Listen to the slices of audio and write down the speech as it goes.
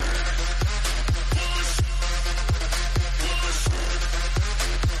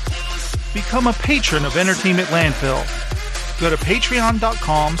become a patron of Entertainment Landfill. Go to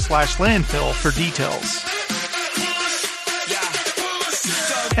patreon.com/landfill for details.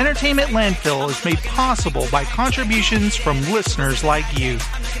 Entertainment Landfill is made possible by contributions from listeners like you.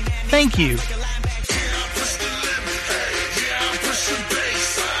 Thank you.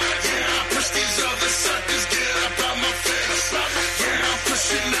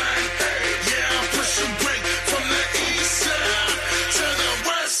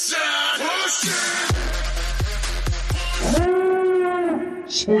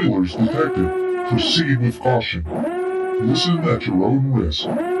 Spoilers detected. Proceed with caution. Listen at your own risk.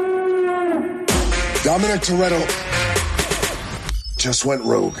 Dominic Toretto just went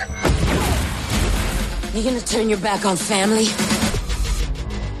rogue. You gonna turn your back on family?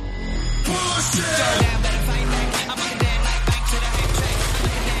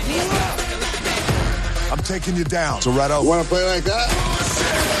 I'm taking you down, Toretto. Want to play like that?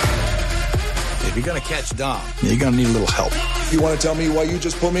 If you're gonna catch Dom, you're gonna need a little help. You want to tell me why you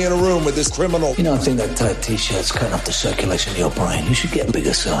just put me in a room with this criminal? You don't think that tight t-shirt's cutting up the circulation in your brain? You should get a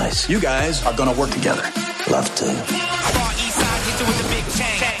bigger size. You guys are gonna work together. Love to.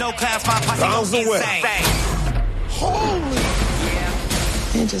 Rounds the way. Holy!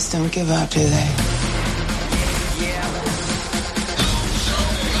 They just don't give up, do they?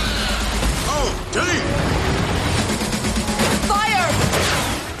 Oh, damn! Fire!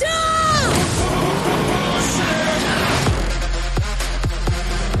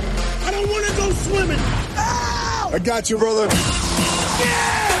 I don't want to go swimming. I got you, brother.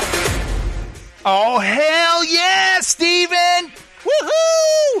 Oh, hell yeah, Steven!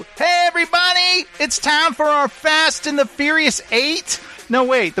 Woohoo! Hey, everybody! It's time for our Fast and the Furious 8. No,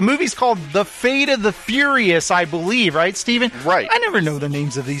 wait, the movie's called The Fate of the Furious, I believe, right, Steven? Right. I never know the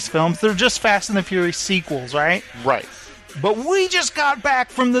names of these films. They're just Fast and the Furious sequels, right? Right. But we just got back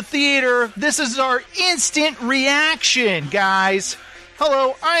from the theater. This is our instant reaction, guys.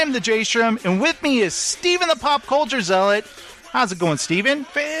 Hello, I am the J-Strum, and with me is Steven the Pop Culture Zealot. How's it going, Steven?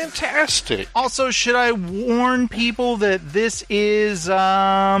 Fantastic. Also, should I warn people that this is,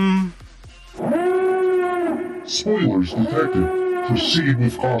 Spoilers detected. Proceed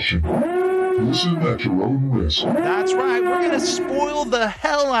with caution. Listen at your own risk. That's right. We're going to spoil the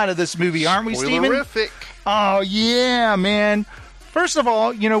hell out of this movie, aren't we, Steven? Spoilerific. Oh, yeah, man. First of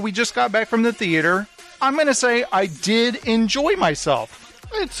all, we just got back from the theater. I'm going to say I did enjoy myself.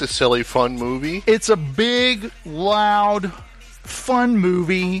 It's a silly, fun movie. It's a big, loud, fun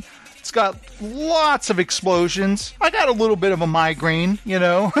movie. It's got lots of explosions. I got a little bit of a migraine,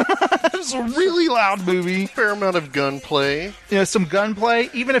 It's a really loud movie. Fair amount of gunplay. Some gunplay,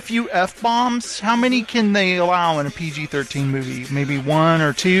 even a few F-bombs. How many can they allow in a PG-13 movie? Maybe one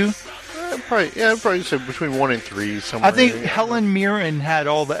or two? I'd probably say between 1 and 3 somewhere. I think Helen Mirren had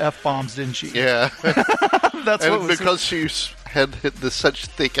all the F-bombs, didn't she? Yeah. That's and what was because she had such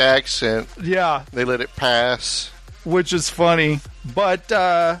thick accent, yeah, they let it pass. Which is funny. But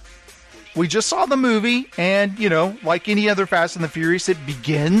we just saw the movie, and, like any other Fast and the Furious, it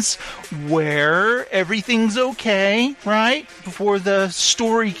begins where everything's okay, right? Before the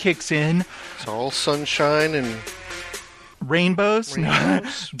story kicks in. It's all sunshine and rainbows.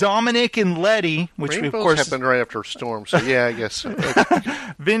 Dominic and Letty, which rainbows of course happened right after a storm, so yeah, I guess.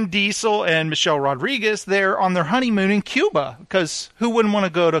 Vin Diesel and Michelle Rodriguez, they're on their honeymoon in Cuba, because who wouldn't want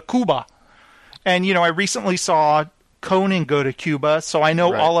to go to Cuba? And, I recently saw Conan go to Cuba, so I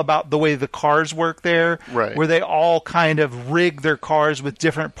know all about the way the cars work there, where they all kind of rig their cars with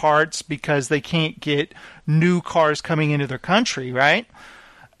different parts because they can't get new cars coming into their country, right?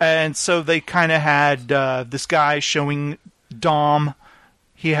 And so they kind of had this guy showing Dom.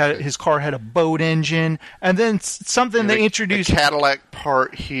 His car had a boat engine, and then something they introduced a Cadillac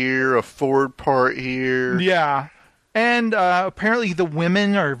part here, a Ford part here. Yeah. And apparently the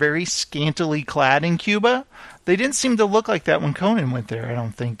women are very scantily clad in Cuba. They didn't seem to look like that when Conan went there, I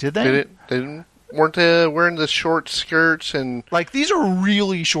don't think, did they? Weren't they wearing the short skirts and... Like, these are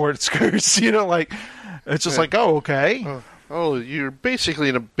really short skirts, it's just like, oh, okay. Oh, you're basically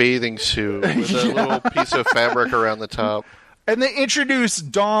in a bathing suit with a little piece of fabric around the top. And they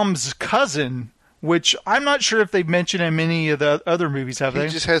introduced Dom's cousin, which I'm not sure if they've mentioned in any of the other movies, have they? He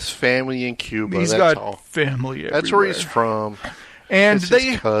just has family in Cuba. He's got family everywhere. That's where he's from. And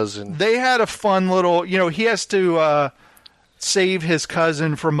his cousin. They had a fun little, he has to save his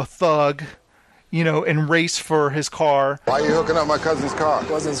cousin from a thug, and race for his car. Why are you hooking up my cousin's car?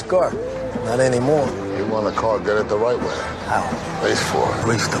 Cousin's car. Not anymore. You want a car, get it the right way. How? Race for it.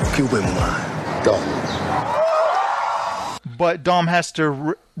 Race the Cuban line. Done. But Dom has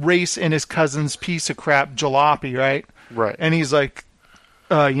to race in his cousin's piece of crap jalopy, right? Right. And he's like,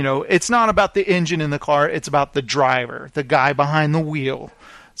 it's not about the engine in the car. It's about the driver, the guy behind the wheel.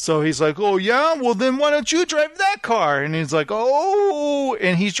 So he's like, oh, yeah, well, then why don't you drive that car? And he's like, oh,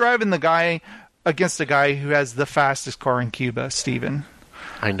 and he's driving the guy against the guy who has the fastest car in Cuba, Steven.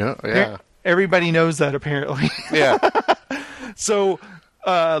 I know, yeah. Everybody knows that, apparently. Yeah. So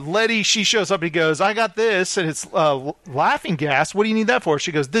Letty, she shows up and he goes, I got this, and it's laughing gas. What do you need that for?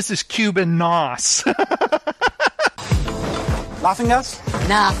 She goes, this is Cuban NOS. Laughing gas?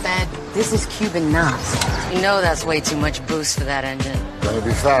 Nah, Fed. This is Cuban NOS. You know that's way too much boost for that engine. Gonna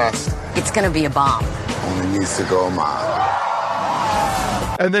be fast. It's gonna be a bomb. Only needs to go a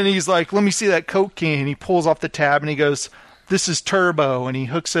mile. And then he's like, let me see that Coke can. And he pulls off the tab and he goes, this is turbo. And he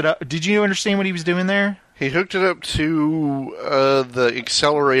hooks it up. Did you understand what he was doing there? He hooked it up to the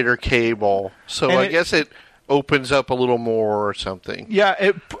accelerator cable. So I guess it opens up a little more or something.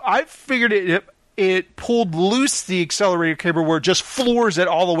 Yeah, I figured it pulled loose the accelerator cable where it just floors it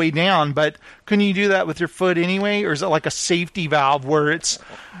all the way down. But couldn't you do that with your foot anyway? Or is it like a safety valve where it's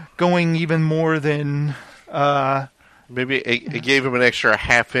going even more than... Maybe it gave him an extra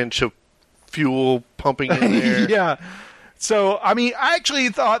half-inch of fuel pumping in there. Yeah. So, I mean, I actually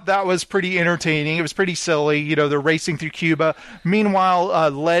thought that was pretty entertaining. It was pretty silly. They're racing through Cuba.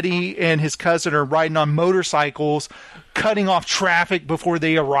 Meanwhile, Letty and his cousin are riding on motorcycles, cutting off traffic before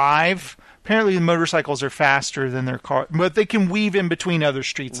they arrive. Apparently, the motorcycles are faster than their car, but they can weave in between other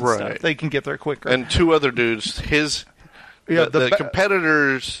streets and stuff. They can get there quicker. And two other dudes, the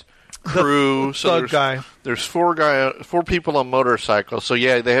competitors' crew. So there's four people on motorcycles. So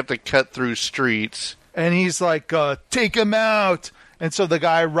yeah, they have to cut through streets. And he's like, take him out. And so the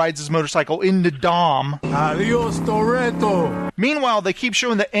guy rides his motorcycle into Dom. Adios, Toretto. Meanwhile, they keep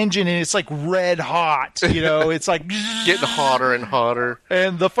showing the engine, and it's like red hot. It's like... getting hotter and hotter.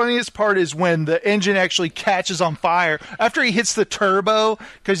 And the funniest part is when the engine actually catches on fire. After he hits the turbo,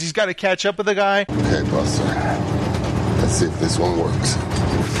 because he's got to catch up with the guy. Okay, Buster. Let's see if this one works.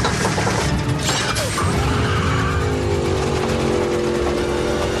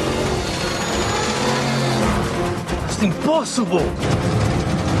 Impossible.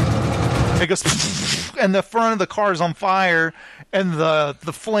 It goes, and the front of the car is on fire, and the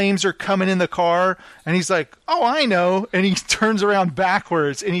flames are coming in the car, and he's like, oh, I know, and he turns around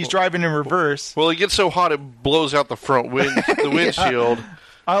backwards, and he's driving in reverse. Well, it gets so hot it blows out the front windshield. Yeah.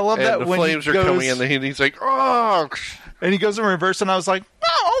 I love that the when flames are coming in, and he's like, oh, and he goes in reverse, and I was like,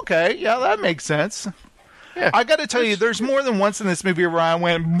 oh, okay, yeah, that makes sense. Yeah. I got to tell you, there's more than once in this movie where I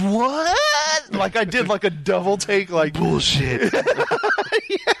went, what? Like I did like a double take, like bullshit.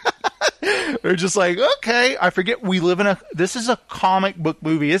 Yeah. They're just like, okay, I forget this is a comic book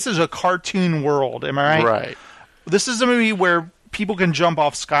movie. This is a cartoon world. Am I right? Right. This is a movie where people can jump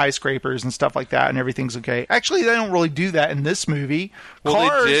off skyscrapers and stuff like that, and everything's okay. Actually, they don't really do that in this movie. Well,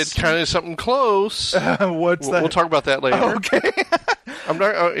 Cars, they did kind of something close. What's that? We'll talk about that later. Okay. I'm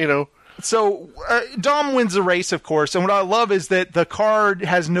not, So Dom wins the race, of course, and what I love is that the car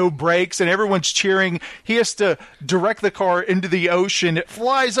has no brakes and everyone's cheering. He has to direct the car into the ocean. It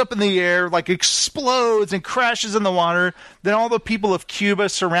flies up in the air, like explodes and crashes in the water. Then all the people of Cuba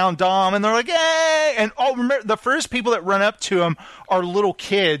surround Dom, and they're like, hey! And remember, the first people that run up to him are little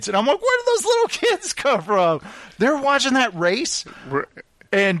kids. And I'm like, where did those little kids come from? They're watching that race.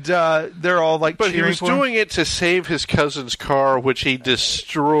 And they're all like cheering. But he was doing it to save his cousin's car, which he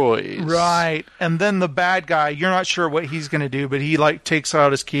destroys. Right. And then the bad guy, you're not sure what he's going to do, but he like takes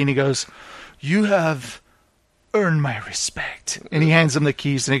out his key and he goes, you have earned my respect. And he hands him the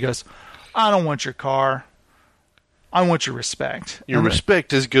keys and he goes, I don't want your car. I want your respect. Your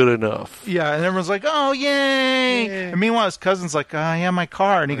respect is good enough. Yeah. And everyone's like, oh, yay. And meanwhile, his cousin's like, yeah, my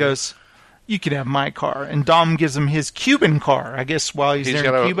car. And he goes, you can have my car. And Dom gives him his Cuban car, I guess, while he's there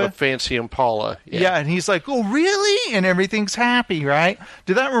in Cuba. A fancy Impala. Yeah, and he's like, oh, really? And everything's happy, right?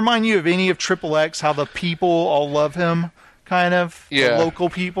 Did that remind you of any of Triple X, how the people all love him, kind of? Yeah. The local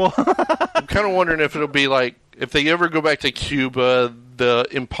people? I'm kind of wondering if it'll be like, if they ever go back to Cuba, the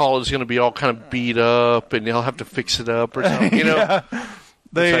Impala is going to be all kind of beat up, and they'll have to fix it up or something, Yeah.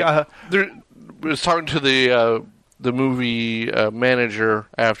 I was talking to the movie manager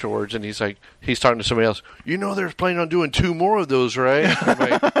afterwards, and he's talking to somebody else. They're planning on doing 2 more of those, right?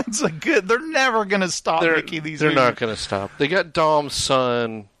 It's like, good. They're never going to stop making these. They're not going to stop. They got Dom's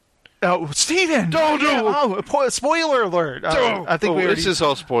son. Oh, Steven! Don't do. Oh, spoiler alert! I think this is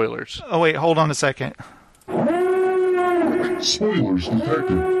all spoilers. Oh wait, hold on a second. Spoilers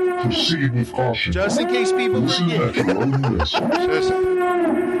detected. Proceed with caution. Just in case people Listen forget. at your own risk.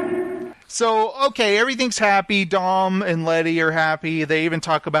 So, okay, everything's happy. Dom and Letty are happy. They even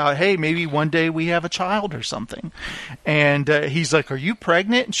talk about, hey, maybe one day we have a child or something. And he's like, are you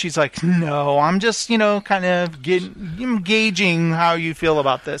pregnant? And she's like, no, I'm just, kind of gauging how you feel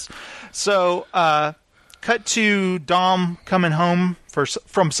about this. So, cut to Dom coming home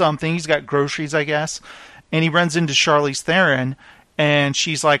from something. He's got groceries, I guess. And he runs into Charlize Theron. And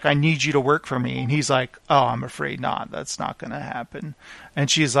she's like, I need you to work for me. And he's like, oh, I'm afraid not. That's not going to happen.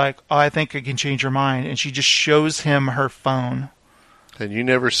 And she's like, oh, I think I can change your mind. And she just shows him her phone. And you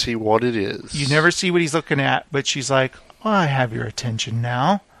never see what it is. You never see what he's looking at. But she's like, oh, I have your attention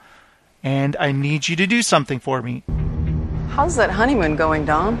now. And I need you to do something for me. How's that honeymoon going,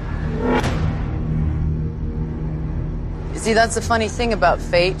 Dom? You see, that's the funny thing about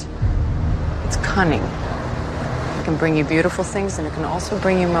fate. It's cunning. It can bring you beautiful things, and it can also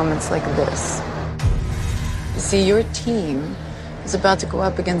bring you moments like this. You see, your team is about to go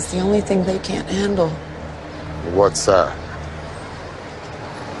up against the only thing they can't handle. What's that?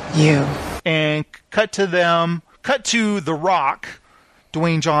 You. And cut to The Rock,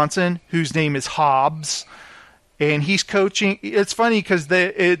 Dwayne Johnson, whose name is Hobbs. And he's coaching. It's funny because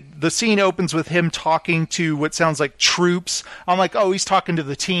the scene opens with him talking to what sounds like troops. I'm like, oh, he's talking to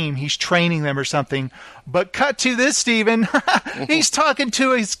the team. He's training them or something. But cut to this, Steven. He's talking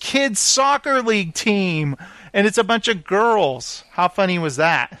to his kids' soccer league team. And it's a bunch of girls. How funny was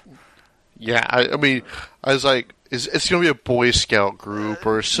that? Yeah, I mean, I was like, it's going to be a Boy Scout group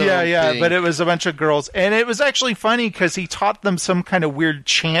or something. Yeah, but it was a bunch of girls. And it was actually funny because he taught them some kind of weird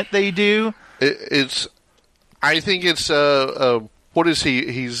chant they do. I think it's what is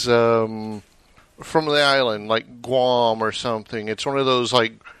he? He's from the island, like Guam or something. It's one of those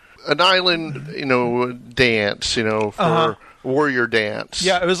like an island, dance, for warrior dance.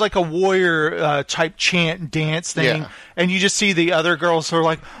 Yeah, it was like a warrior type chant dance thing, and you just see the other girls who are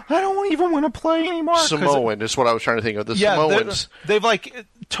like, I don't even want to play anymore. Samoan is what I was trying to think of. The Samoans. They've like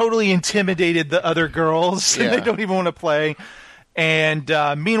totally intimidated the other girls, and they don't even want to play. And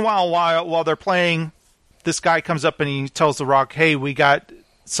meanwhile, while they're playing, this guy comes up and he tells The Rock, hey, we got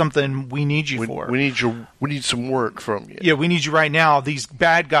something we need you for. We need some work from you. Yeah, we need you right now. These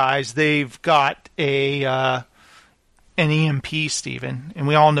bad guys, they've got an EMP, Steven, and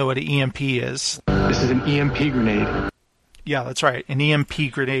we all know what an EMP is. This is an EMP grenade. Yeah, that's right, an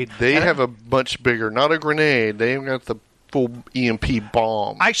EMP grenade. They have a much bigger, not a grenade. They've got the full EMP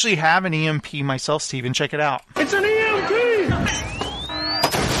bomb. I actually have an EMP myself, Steven. Check it out. It's an EMP!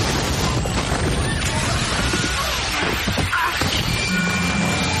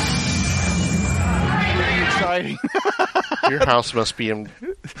 Your house must be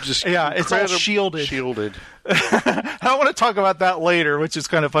just it's all shielded. I don't want to talk about that later, which is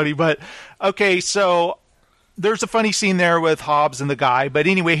kind of funny. But okay, so there's a funny scene there with Hobbs and the guy. But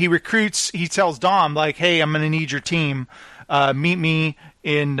anyway, he tells Dom like, "Hey, I'm going to need your team. Meet me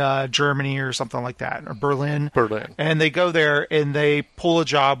in Germany or something like that, or Berlin. And they go there and they pull a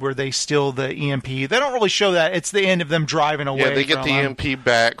job where they steal the EMP. They don't really show that. It's the end of them driving away. Yeah, they get the EMP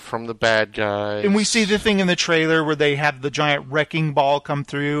back from the bad guys. And we see the thing in the trailer where they have the giant wrecking ball come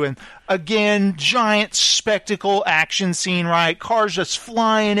through. And again, giant spectacle action scene, right? Cars just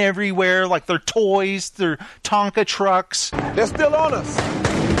flying everywhere like they're toys. They're Tonka trucks. They're still on us.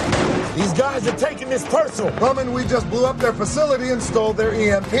 These guys are taking this personal. Roman, we just blew up their facility and stole their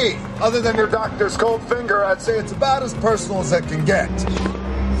EMP. Other than your doctor's cold finger, I'd say it's about as personal as it can get.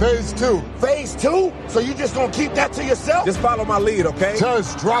 Phase 2. Phase 2? So you just gonna keep that to yourself? Just follow my lead, okay?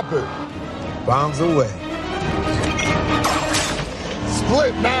 Just drop it. Bombs away.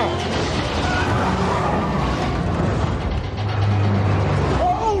 Split now.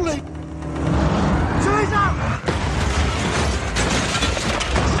 Holy Jesus!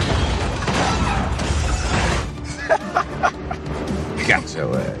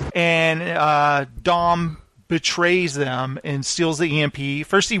 And Dom betrays them and steals the EMP.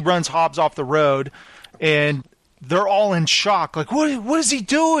 First he runs Hobbs off the road, and they're all in shock. Like, what is he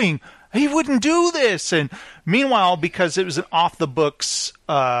doing? He wouldn't do this. And meanwhile, because it was an off-the-books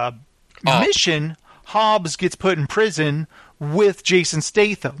mission, Hobbs gets put in prison with Jason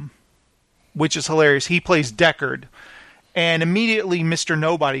Statham, which is hilarious. He plays Deckard. And immediately Mr.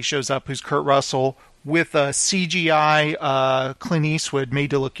 Nobody shows up, who's Kurt Russell, with a CGI Clint Eastwood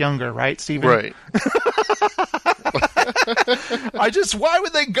made to look younger, right, Steven? Right. Why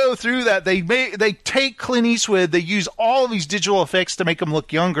would they go through that? They take Clint Eastwood, they use all of these digital effects to make him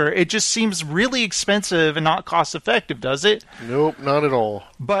look younger. It just seems really expensive and not cost effective, does it? Nope, not at all.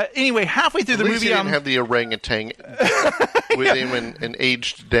 But anyway, halfway through the movie, he didn't have the orangutan with him and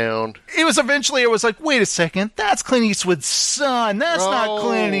aged down. It was eventually, I was like, wait a second, that's Clint Eastwood's son. That's not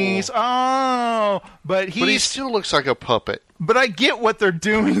Clint Eastwood. Oh, but he still looks like a puppet. But I get what they're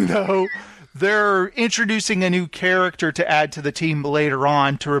doing, though. They're introducing a new character to add to the team later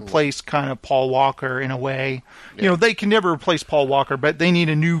on to replace kind of Paul Walker in a way. Yeah. You know, they can never replace Paul Walker, but they need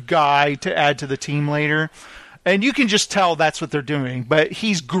a new guy to add to the team later. And you can just tell that's what they're doing. But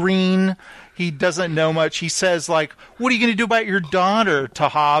he's green. He doesn't know much. He says, like, what are you going to do about your daughter to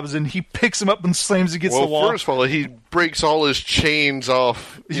Hobbs? And he picks him up and slams against the wall. Well, first of all, he breaks all his chains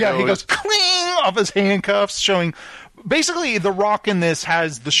off. He goes cling off his handcuffs, showing... Basically, The Rock in this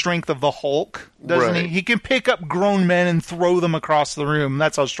has the strength of the Hulk, doesn't he? He can pick up grown men and throw them across the room.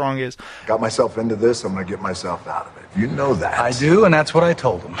 That's how strong he is. Got myself into this, I'm going to get myself out of it. You know that. I do, and that's what I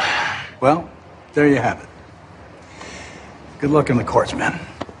told him. Well, there you have it. Good luck in the courts, man.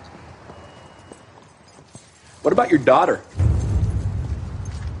 What about your daughter?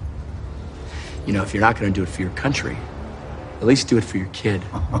 You know, if you're not going to do it for your country, at least do it for your kid.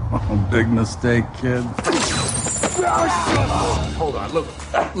 Big mistake, kid. Hold on,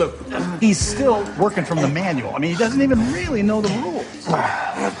 look. He's still working from the manual. I mean, he doesn't even really know the rules.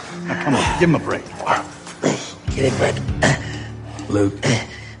 Now, come on, give him a break. Get in bed. Luke.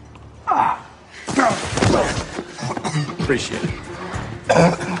 Appreciate it.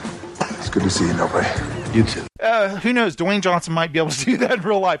 It's good to see you, nobody. You too. Who knows? Dwayne Johnson might be able to do that in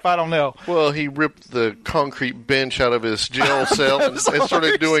real life. I don't know. Well, he ripped the concrete bench out of his jail cell and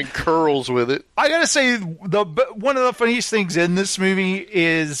started doing curls with it. I gotta say, one of the funniest things in this movie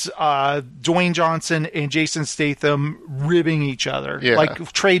is Dwayne Johnson and Jason Statham ribbing each other,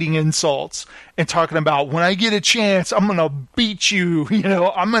 like trading insults and talking about, when I get a chance, I'm gonna beat you. You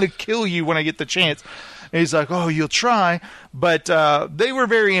know, I'm gonna kill you when I get the chance. And he's like, oh, you'll try. But they were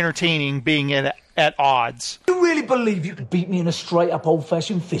very entertaining being at odds. You really believe you could beat me in a straight-up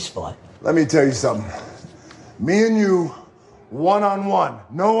old-fashioned fistfight? Let me tell you something. Me and you, one-on-one,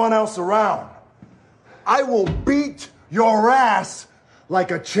 no one else around. I will beat your ass like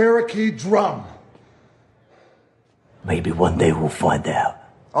a Cherokee drum. Maybe one day we'll find out.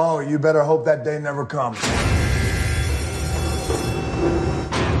 Oh, you better hope that day never comes.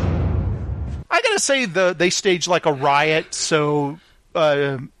 I gotta say, they staged like a riot, so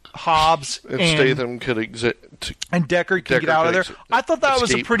Hobbs and Statham could and Deckard can get out of there. I thought that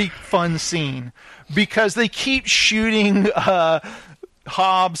was a pretty fun scene because they keep shooting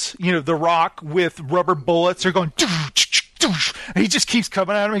Hobbs, you know, The Rock, with rubber bullets. They're going, and he just keeps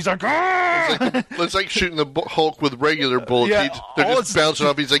coming at him. He's like, it's like shooting the Hulk with regular bullets. Yeah, they're just bouncing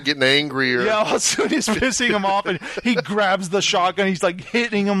off. He's like getting angrier. Yeah, all of a sudden he's pissing him off, and he grabs the shotgun. He's like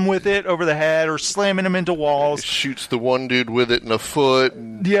hitting him with it over the head or slamming him into walls. He shoots the one dude with it in the foot.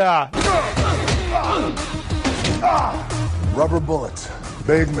 Yeah. Rubber bullets.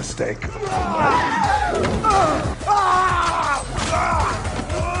 Big mistake.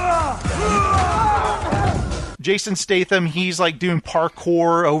 Jason Statham, he's like doing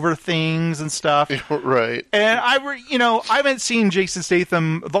parkour over things and stuff. Right. And I haven't seen Jason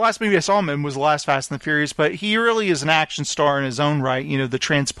Statham. The last movie I saw him in was the last Fast and the Furious, but he really is an action star in his own right, you know, the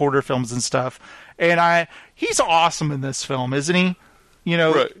Transporter films and stuff. And he's awesome in this film, isn't he? You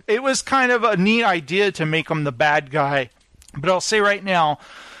know, right. It was kind of a neat idea to make him the bad guy. But I'll say right now,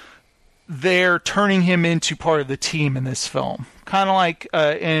 they're turning him into part of the team in this film. Kind of like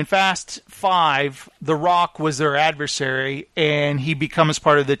in Fast 5, The Rock was their adversary, and he becomes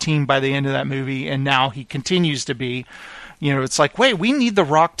part of the team by the end of that movie, and now he continues to be. You know, it's like, wait, we need The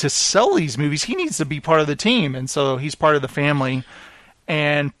Rock to sell these movies. He needs to be part of the team, and so he's part of the family.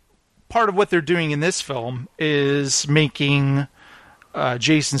 And part of what they're doing in this film is making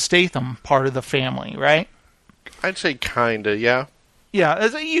Jason Statham part of the family, right? I'd say kinda, yeah.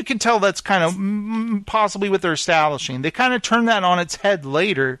 Yeah, you can tell that's kind of possibly what they're establishing. They kind of turn that on its head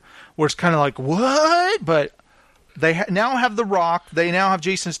later, where it's kind of like, what? But they now have The Rock, they now have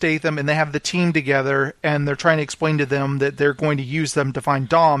Jason Statham, and they have the team together, and they're trying to explain to them that they're going to use them to find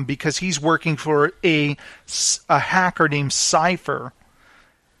Dom because he's working for a hacker named Cypher.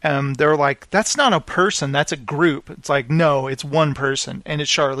 They're like, that's not a person, that's a group. It's like, no, it's one person, and it's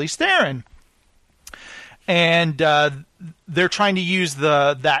Charlize Theron. and they're trying to use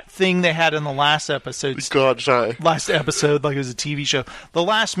that thing they had in the last episode. God's Eye. Last episode, like it was a TV show. The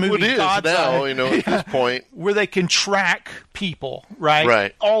last movie, Well, it is God's now, Eye, at this point. where they can track people, right?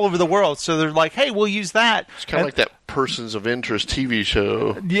 Right. All over the world. So they're like, hey, we'll use that. It's kind of like that Persons of Interest TV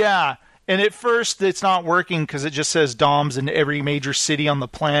show. Yeah. And at first, it's not working because it just says Dom's in every major city on the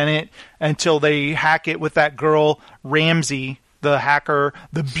planet until they hack it with that girl, Ramsey, the hacker,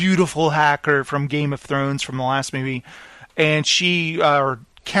 the beautiful hacker from Game of Thrones from the last movie. And she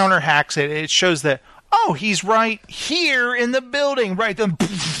counter hacks it. It shows that, oh, he's right here in the building. Right. Then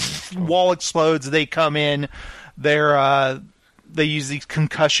wall explodes. They come in. They use these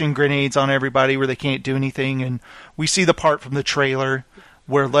concussion grenades on everybody where they can't do anything. And we see the part from the trailer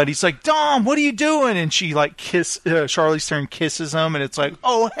where Letty's like, Dom, what are you doing? And she like Charlize Theron kisses him, and it's like,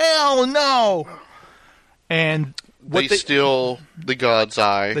 oh hell no! And They steal the God's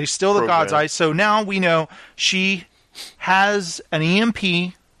Eye. They steal the God's Eye. So now we know she has an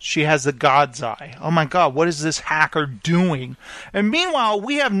EMP. She has the God's Eye. Oh my God, what is this hacker doing? And meanwhile,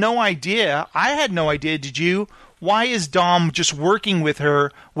 we have no idea. I had no idea. Did you? Why is Dom just working with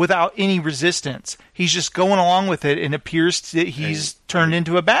her without any resistance? He's just going along with it, and it appears that he's turned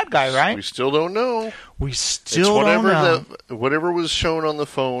into a bad guy, right? We still don't know. We still don't know. Whatever was shown on the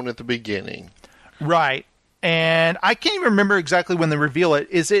phone at the beginning. Right. And I can't even remember exactly when they reveal it.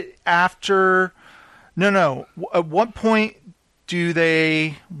 Is it after... No. At what point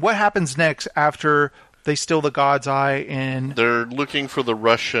what happens next after they steal the God's Eye and... They're looking for the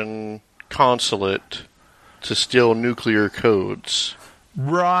Russian consulate to steal nuclear codes.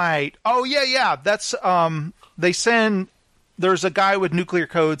 Right. Oh, yeah. That's, they send, there's a guy with nuclear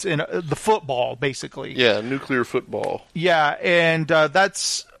codes in the football, basically. Yeah, nuclear football. Yeah, and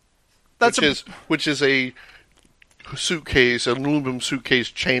which is a suitcase, an aluminum suitcase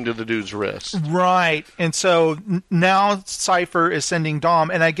chained to the dude's wrist. Right. And so now Cypher is sending Dom,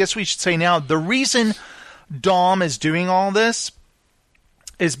 and I guess we should say now, the reason Dom is doing all this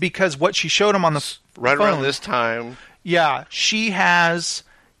is because what she showed him on the Right phone, around this time. Yeah, she has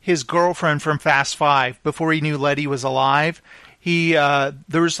his girlfriend from Fast Five. Before he knew Letty was alive, there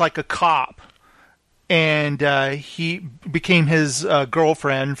was like a cop, and he became his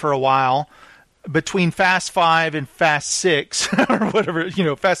girlfriend for a while. Between Fast Five and Fast Six, or whatever,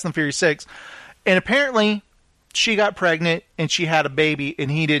 Fast and Furious 6. And apparently, she got pregnant, and she had a baby,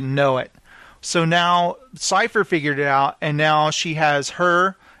 and he didn't know it. So now, Cypher figured it out, and now she has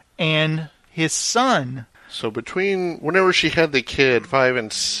her and his son. So between whenever she had the kid, 5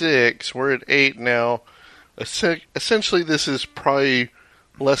 and 6, we're at 8 now. Essentially, this is probably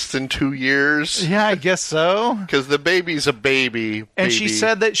less than 2 years. Yeah, I guess so. Because the baby's a baby. And she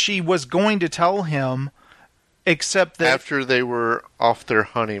said that she was going to tell him, except that... After they were off their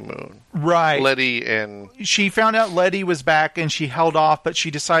honeymoon. Right. Letty and... She found out Letty was back, and she held off, but she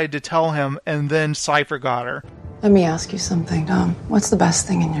decided to tell him, and then Cypher got her. Let me ask you something, Dom. What's the best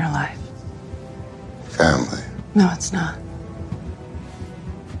thing in your life? Family. No, it's not.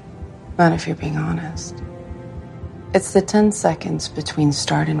 Not if you're being honest. It's the 10 seconds between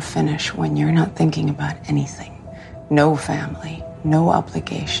start and finish when you're not thinking about anything. No family, no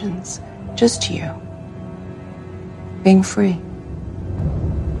obligations, just you. Being free.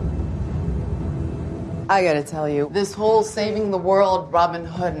 I gotta tell you, this whole saving the world Robin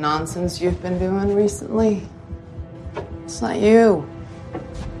Hood nonsense you've been doing recently, it's not you.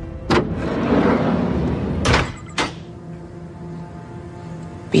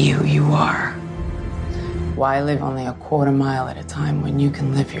 Be who you are. Why live only a quarter mile at a time when you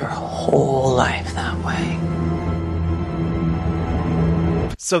can live your whole life that way?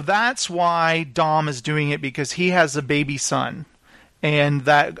 So that's why Dom is doing it, because he has a baby son. And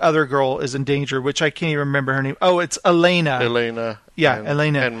that other girl is in danger, which I can't even remember her name. Oh, it's Elena. Yeah,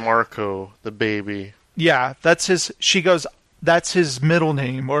 Elena. And Marco, the baby. Yeah, that's his... She goes, that's his middle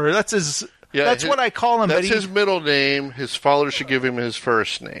name, or that's his... Yeah, that's what I call him. That's his middle name. His father should give him his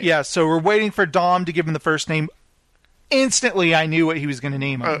first name. Yeah, so we're waiting for Dom to give him the first name. Instantly, I knew what he was going to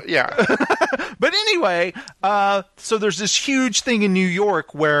name him. Yeah. But anyway, so there's this huge thing in New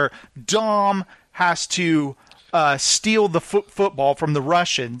York where Dom has to steal the football from the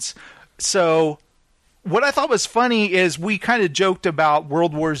Russians. So what I thought was funny is we kind of joked about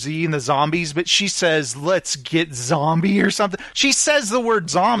World War Z and the zombies, but she says, let's get zombie or something. She says the word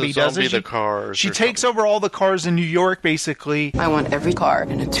zombie, doesn't she? The cars. She takes over all the cars in New York, basically. I want every car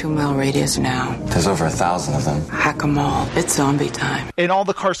in a 2-mile radius now. There's over 1,000 of them. Hack them all. It's zombie time. And all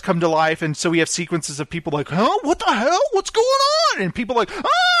the cars come to life, and so we have sequences of people like, huh? What the hell? What's going on? And people like,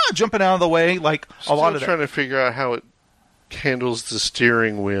 jumping out of the way, like a lot of that. Still trying to figure out how it handles the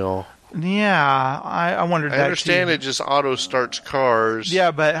steering wheel. Yeah, I wondered that I understand too. it just auto starts cars.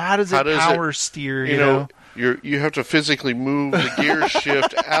 Yeah, but how does it power steer, you know? You have to physically move the gear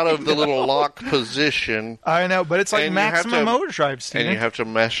shift out of the little lock position. I know, but it's like maximum overdrive, Steven. And you have to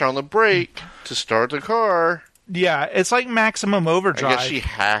mash on the brake to start the car. Yeah, it's like maximum overdrive. I guess she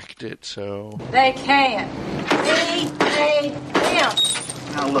hacked it, so... They can't. They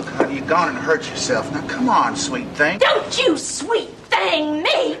can't. Now look, honey, you're gone and hurt yourself. Now come on, sweet thing. Don't you sweet thing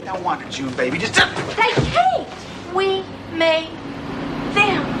me! Now want it, you baby. Just... They can't. We made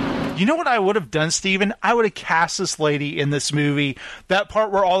them. You know what I would have done, Steven? I would have cast this lady in this movie. That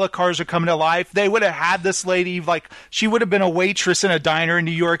part where all the cars are coming to life, they would have had this lady, like, she would have been a waitress in a diner in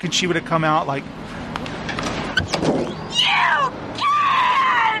New York, and she would have come out like... You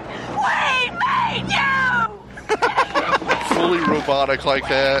can! We made you! Fully robotic like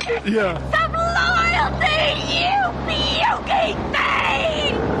that. Yeah. Some loyalty, you puking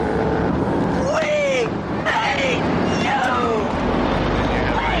thing! We made you!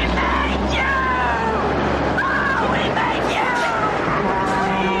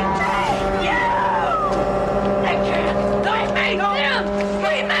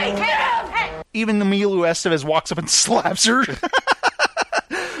 Even Emilio Estevez walks up and slaps her.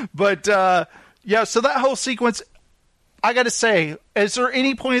 But, yeah, so that whole sequence, I gotta say, is there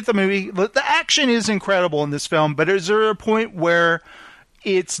any point at the movie, the action is incredible in this film, but is there a point where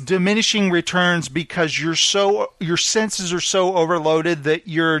it's diminishing returns because your senses are so overloaded that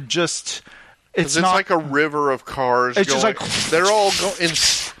you're just... It's not like a river of cars. It's going, just like... They're all going...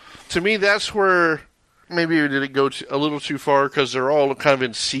 To me, that's where... Maybe did it go a little too far because they're all kind of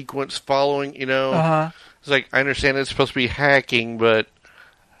in sequence following, you know? Uh-huh. It's like, I understand it's supposed to be hacking, but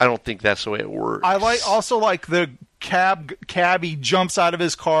I don't think that's the way it works. I also like the cabbie jumps out of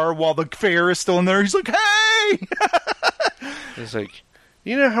his car while the fare is still in there. He's like, hey! It's like,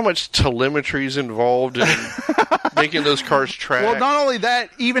 you know how much telemetry is involved in making those cars track? Well, not only that,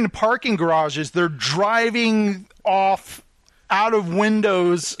 even parking garages, they're driving off out of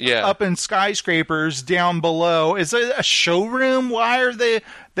windows up in skyscrapers down below. Is it a showroom? Why are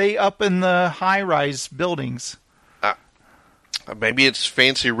they up in the high-rise buildings? Maybe it's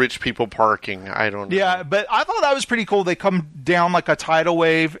fancy rich people parking. I don't know. Yeah, but I thought that was pretty cool. They come down like a tidal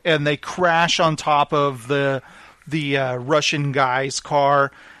wave and they crash on top of the Russian guy's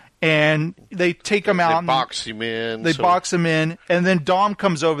car, and they take him out. They box him in. Box him in, and then Dom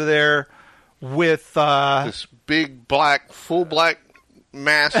comes over there with this big full black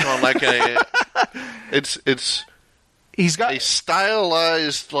mask on, like he's got a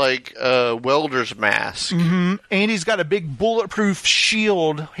stylized like welder's mask, and he's got a big bulletproof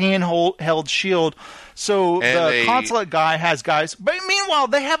shield, held shield. So the consulate guy has guys, but meanwhile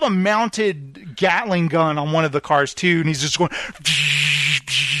they have a mounted Gatling gun on one of the cars too, and he's just going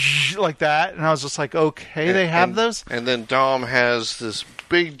like that. And I was just like, okay, they have those. And then Dom has this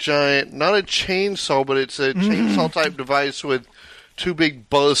big giant, not a chainsaw, but it's a chainsaw type device with two big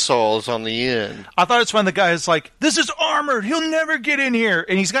buzzsaws on the end. I thought it's when the guy is like, this is armored, he'll never get in here.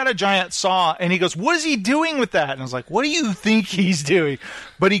 And he's got a giant saw, and he goes, what is he doing with that? And I was like, what do you think he's doing?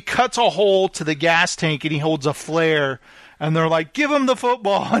 But he cuts a hole to the gas tank, and he holds a flare. And they're like, give him the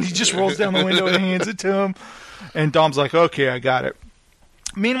football. And he just rolls down the window and hands it to him. And Dom's like, okay, I got it.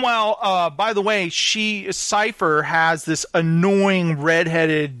 Meanwhile, by the way, Cypher has this annoying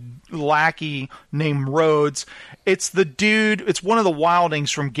redheaded lackey named Rhodes. It's the dude, it's one of the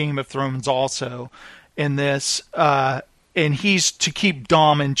wildlings from Game of Thrones also in this, and he's to keep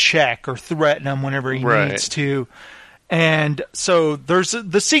Dom in check or threaten him whenever he needs to. And so there's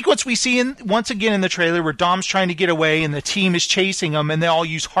the sequence we see once again in the trailer where Dom's trying to get away and the team is chasing him, and they all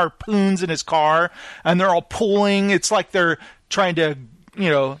use harpoons in his car, and they're all pulling. It's like they're trying to,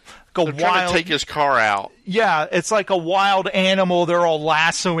 go wild. Trying to take his car out. Yeah, it's like a wild animal they're all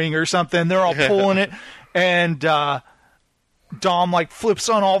lassoing or something. They're all pulling it. And Dom like flips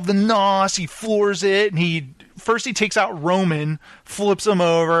on all the NOS. He floors it, and he takes out Roman, flips him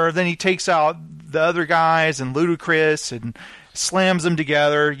over. Then he takes out the other guys and Ludacris and slams them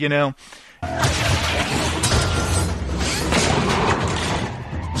together.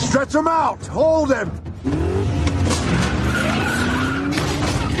 Stretch him out. Hold him.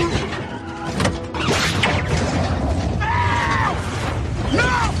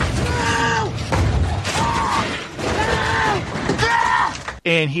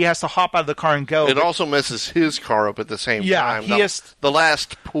 And he has to hop out of the car and go. It also messes his car up at the same time. The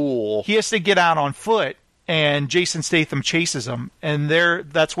last pool. He has to get out on foot, and Jason Statham chases him. And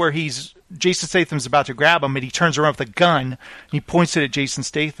that's where Jason Statham's about to grab him, and he turns around with a gun, and he points it at Jason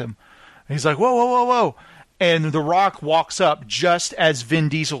Statham. And he's like, whoa, whoa, whoa, whoa. And The Rock walks up just as Vin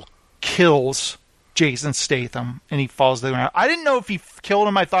Diesel kills Jason Statham, and he falls to the ground. I didn't know if he killed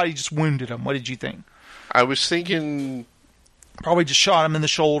him. I thought he just wounded him. What did you think? I was thinking... Probably just shot him in the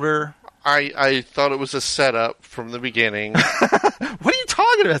shoulder. I thought it was a setup from the beginning. What are you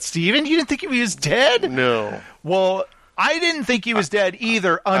talking about, Steven? You didn't think he was dead? No. Well, I didn't think he was dead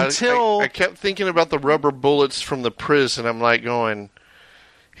either until... I kept thinking about the rubber bullets from the prison. I'm like going...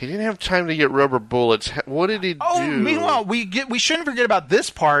 He didn't have time to get rubber bullets. What did he do? Oh, meanwhile, we shouldn't forget about this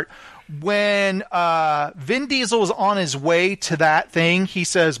part. When Vin Diesel was on his way to that thing, he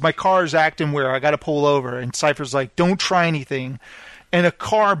says, my car's acting weird. I got to pull over. And Cypher's like, don't try anything. And a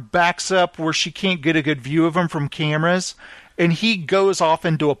car backs up where she can't get a good view of him from cameras. And he goes off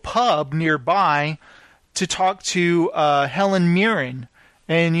into a pub nearby to talk to Helen Mirren.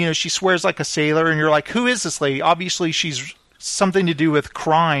 And, you know, she swears like a sailor. And you're like, who is this lady? Obviously, she's something to do with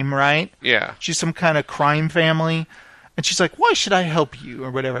crime, right? Yeah. She's some kind of crime family. And she's like, why should I help you?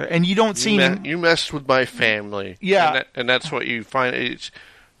 Or whatever. And you don't see... You messed with my family. Yeah. And that's what you find. It's,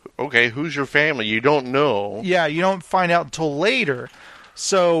 okay, who's your family? You don't know. Yeah, you don't find out until later.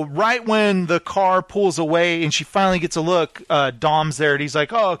 So right when the car pulls away and she finally gets a look, Dom's there. And he's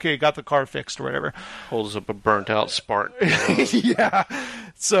like, oh, okay, got the car fixed or whatever. Holds up a burnt-out spark. Yeah.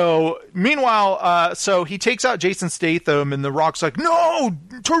 So, meanwhile, so he takes out Jason Statham, and The Rock's like, no,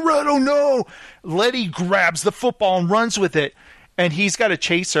 Toretto, no. Letty grabs the football and runs with it, and he's got to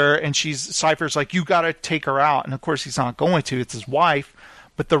chase her, and Cypher's like, you got to take her out. And, of course, he's not going to. It's his wife.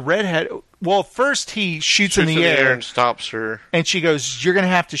 But the redhead, well, first he shoots in the air and stops her. And she goes, you're going to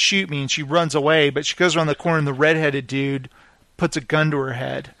have to shoot me. And she runs away, but she goes around the corner, and the redheaded dude puts a gun to her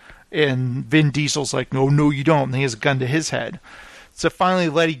head. And Vin Diesel's like, no, you don't. And he has a gun to his head. So finally,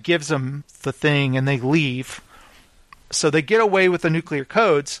 Letty gives him the thing, and they leave. So they get away with the nuclear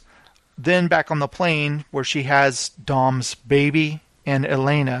codes. Then back on the plane, where she has Dom's baby and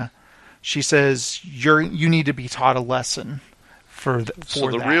Elena, she says, you need to be taught a lesson for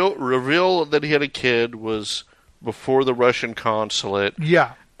So the real reveal that he had a kid was before the Russian consulate.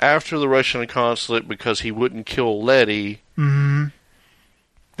 Yeah. After the Russian consulate, because he wouldn't kill Letty. Mm-hmm.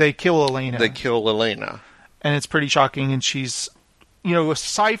 They kill Elena. And it's pretty shocking, and she's... You know, with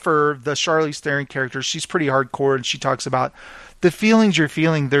Cypher, the Charlize Theron character, she's pretty hardcore, and she talks about the feelings you're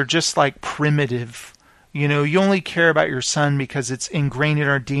feeling, they're just like primitive. You know, you only care about your son because it's ingrained in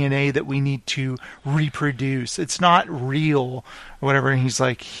our DNA that we need to reproduce. It's not real, or whatever. And he's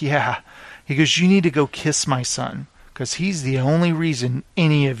like, yeah. He goes, you need to go kiss my son, because he's the only reason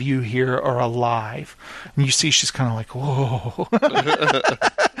any of you here are alive. And you see she's kind of like, whoa.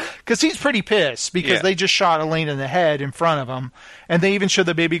 Because he's pretty pissed, because they just shot Elaine in the head in front of him. And they even show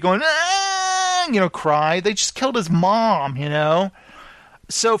the baby going, cry. They just killed his mom, you know.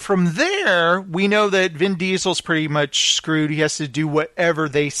 So from there, we know that Vin Diesel's pretty much screwed. He has to do whatever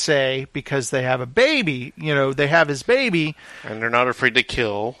they say because they have a baby. You know, they have his baby. And they're not afraid to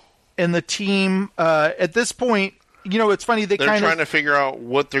kill. And the team, at this point, you know, it's funny. They're trying to figure out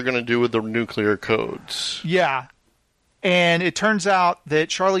what they're going to do with the nuclear codes. Yeah. And it turns out that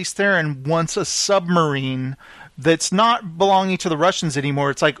Charlize Theron wants a submarine that's not belonging to the Russians anymore.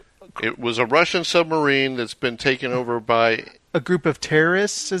 It's like... It was a Russian submarine that's been taken over by... A group of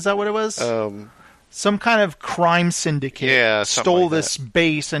terrorists, is that what it was? Some kind of crime syndicate stole this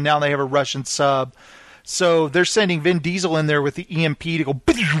base, and now they have a Russian sub. So they're sending Vin Diesel in there with the EMP to go...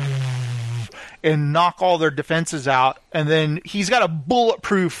 and knock all their defenses out. And then he's got a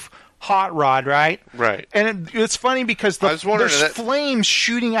bulletproof... hot rod, right? Right. And it's funny because there's flames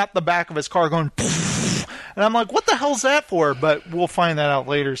shooting out the back of his car going... And I'm like, what the hell's that for? But we'll find that out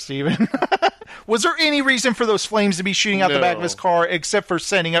later, Steven. Was there any reason for those flames to be shooting out the back of his car except for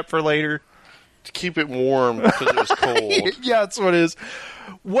setting up for later? To keep it warm because it was cold. Yeah, that's what it is.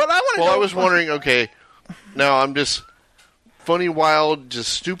 What I want to know... Well, I was wondering, okay, now I'm just... Funny, wild,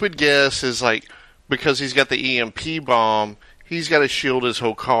 just stupid guess is like, because he's got the EMP bomb... He's got to shield his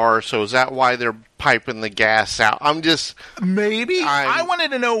whole car, so is that why they're piping the gas out? Maybe. I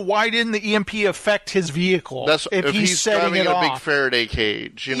wanted to know, why didn't the EMP affect his vehicle? If he's setting it off. Big Faraday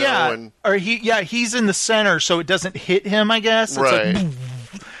cage, you know. Or he's in the center, so it doesn't hit him, I guess. It's right.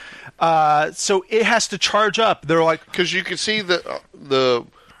 Like, so it has to charge up. They're like... Because you can see the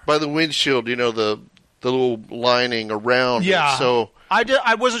by the windshield, you know, the little lining around it, so...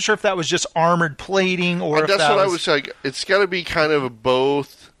 I wasn't sure if that was just armored plating or if that's what I was like. It's got to be kind of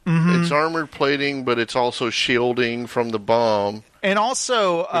both. Mm-hmm. It's armored plating, but it's also shielding from the bomb. And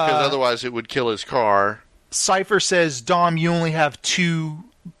also... because otherwise it would kill his car. Cypher says, Dom, you only have two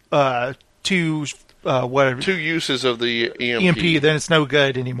uses of the EMP. Then it's no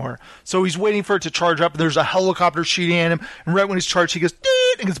good anymore. So he's waiting for it to charge up, and there's a helicopter shooting at him, and right when he's charged, he goes,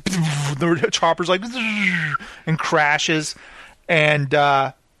 dude, And the chopper's like, and crashes. And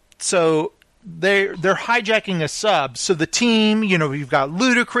so they're hijacking a sub. So the team, you've got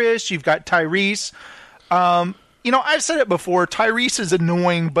Ludacris, you've got Tyrese. I've said it before, Tyrese is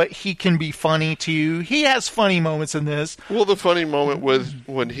annoying, but he can be funny too. He has funny moments in this. Well, the funny moment was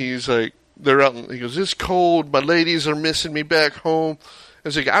when he's like, they're out and he goes, "It's cold, my ladies are missing me back home."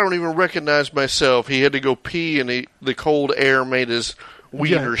 It's like, I don't even recognize myself. He had to go pee, and the cold air made his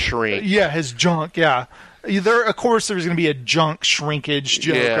wiener shrink. Yeah, his junk, yeah. Of course, there's going to be a junk shrinkage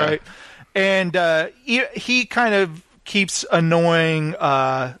joke, right? And he kind of keeps annoying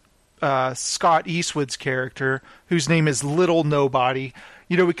Scott Eastwood's character, whose name is Little Nobody,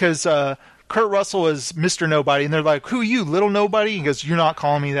 because Kurt Russell is Mr. Nobody, and they're like, "Who are you, Little Nobody?" He goes, "You're not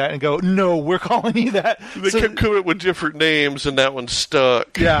calling me that." And go, "No, we're calling you that." They kept coming up with different names, and that one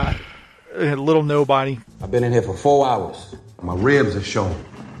stuck. Yeah, Little Nobody. I've been in here for 4 hours. My ribs are showing.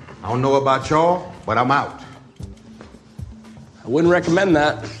 I don't know about y'all, but I'm out. I wouldn't recommend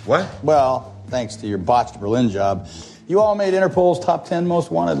that. What? Well, thanks to your botched Berlin job, you all made Interpol's top 10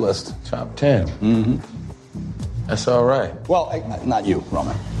 most wanted list. Top 10? Mm-hmm. That's all right. Well, not you,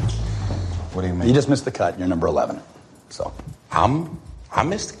 Roman. What do you mean? You just missed the cut. You're number 11. So. I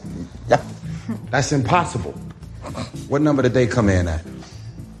missed? Yeah. That's impossible. What number did they come in at?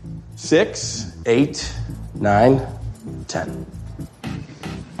 6, 8, 9, 10.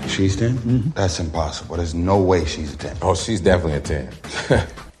 She's 10? Mm-hmm. That's impossible. There's no way she's a 10. Oh, she's definitely a 10.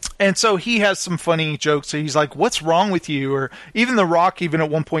 And so he has some funny jokes. So he's like, "What's wrong with you?" Or even The Rock, even at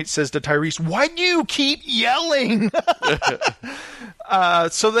one point, says to Tyrese, "Why do you keep yelling?"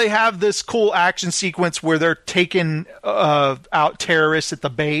 So they have this cool action sequence where they're taking out terrorists at the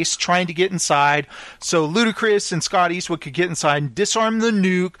base, trying to get inside. So Ludacris and Scott Eastwood could get inside and disarm the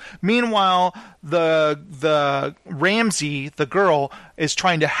nuke. Meanwhile, the Ramsey, the girl, is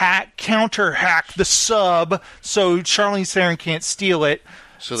trying to counter-hack the sub so Charlize Theron can't steal it.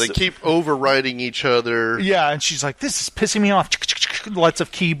 So they keep overriding each other. Yeah, and she's like, "This is pissing me off." Lots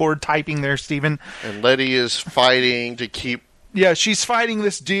of keyboard typing there, Steven. And Letty is fighting to keep... Yeah, she's fighting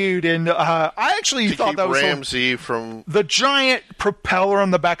this dude, and I actually thought that was... Ramsey from... The giant propeller on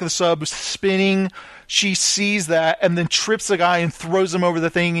the back of the sub was spinning. She sees that and then trips the guy and throws him over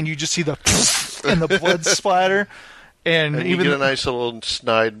the thing, and you just see the... and the blood splatter. And you even get a nice little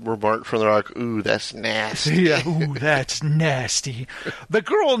snide remark from The Rock. "Ooh, that's nasty." Yeah, "Ooh, that's nasty." The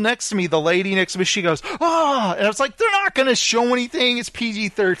girl next to me, the lady next to me, she goes, "Ah!" And I was like, they're not going to show anything. It's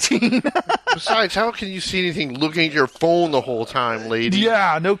PG-13. Besides, how can you see anything looking at your phone the whole time, lady?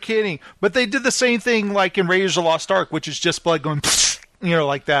 Yeah, no kidding. But they did the same thing like in Raiders of the Lost Ark, which is just blood going...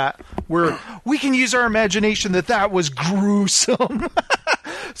 like that, where we can use our imagination that was gruesome.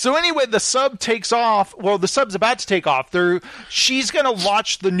 So anyway, the sub takes off. Well, the sub's about to take off. She's going to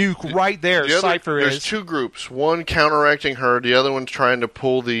launch the nuke right there. Cypher is. There's two groups. One counteracting her. The other one's trying to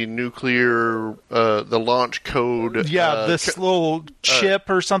pull the nuclear, the launch code. Yeah, this little chip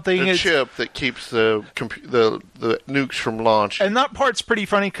or something. The chip that keeps the nukes from launching. And that part's pretty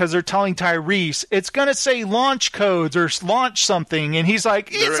funny because they're telling Tyrese it's going to say launch codes or launch something, and he's like,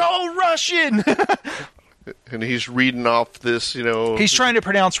 "It's all Russian." And he's reading off this, He's trying to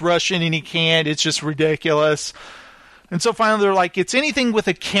pronounce Russian, and he can't. It's just ridiculous. And so finally they're like, it's anything with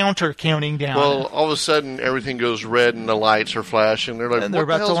a counter counting down. Well, all of a sudden, everything goes red and the lights are flashing. They're like, what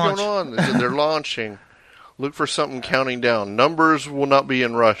the hell's going on? They said, they're launching. Look for something counting down. Numbers will not be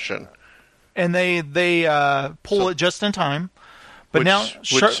in Russian. And they pull it just in time. But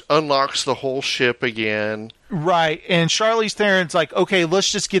which unlocks the whole ship again. Right, and Charlize Theron's like, "Okay,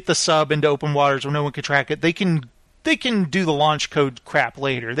 let's just get the sub into open waters where no one can track it. They can do the launch code crap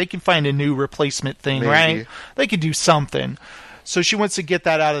later. They can find a new replacement thing, Maybe. Right? They could do something." So she wants to get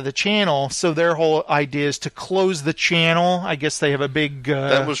that out of the channel. So their whole idea is to close the channel. I guess they have a big...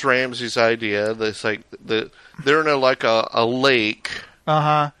 that was Ramsey's idea. It's like they're in a lake.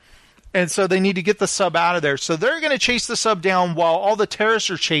 Uh-huh. And so they need to get the sub out of there. So they're going to chase the sub down while all the terrorists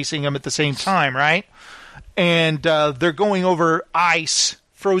are chasing them at the same time, right? And they're going over ice,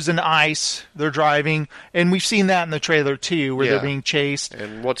 frozen ice. They're driving. And we've seen that in the trailer, too, where they're being chased.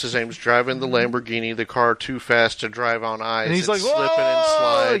 And what's-his-name's driving the Lamborghini, the car too fast to drive on ice. And he's like, slipping and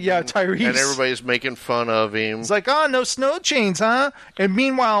sliding. Yeah, Tyrese. And everybody's making fun of him. He's like, "Oh, no snow chains, huh?" And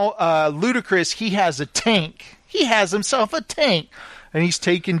meanwhile, Ludacris, he has a tank. He has himself a tank. And he's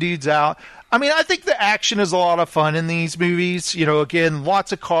taking dudes out. I mean, I think the action is a lot of fun in these movies. Again,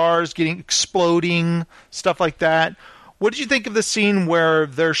 lots of cars exploding, stuff like that. What did you think of the scene where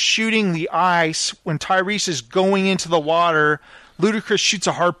they're shooting the ice when Tyrese is going into the water? Ludacris shoots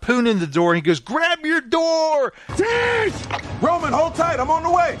a harpoon in the door, and he goes, grab your door! Tease! Roman, hold tight. I'm on the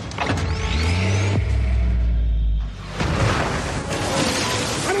way.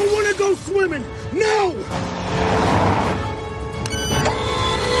 I don't want to go swimming. No!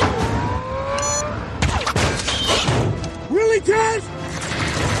 Really, Taz?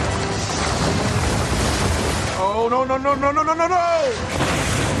 Oh, no, no, no, no, no, no, no, no!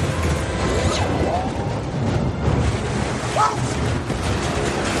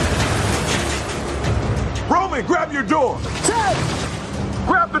 Roman, grab your door! Taz!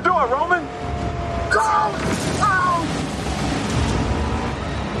 Grab the door, Roman! Go! Go!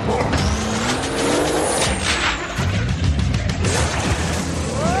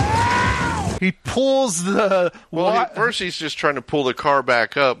 He pulls the... First he's just trying to pull the car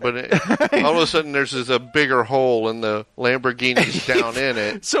back up, but all of a sudden there's a bigger hole and the Lamborghini's down in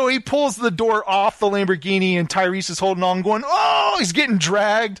it. So he pulls the door off the Lamborghini, and Tyrese is holding on going, oh, he's getting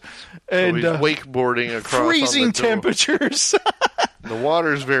dragged. And so he's wakeboarding across freezing on the door. Temperatures. The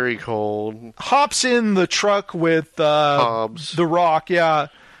water's very cold. Hops in the truck with Hobbs. The Rock, yeah.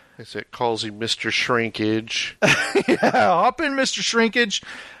 As it calls him Mr. Shrinkage. Yeah, hop in Mr. Shrinkage.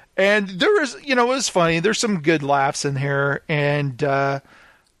 And there was, it was funny. There's some good laughs in here. And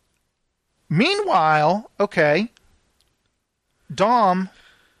meanwhile, Dom,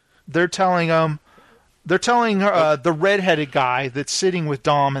 they're telling the redheaded guy that's sitting with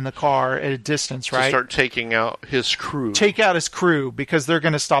Dom in the car at a distance, right? To start taking out his crew. Take out his crew because they're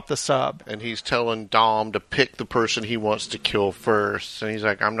going to stop the sub. And he's telling Dom to pick the person he wants to kill first. And he's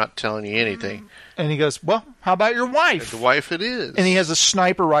like, I'm not telling you anything. And he goes, well, how about your wife? The wife it is. And he has a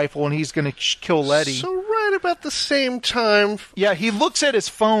sniper rifle, and he's going to kill Letty. So right about the same time... Yeah, he looks at his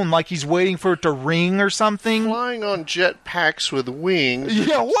phone like he's waiting for it to ring or something. Flying on jetpacks with wings.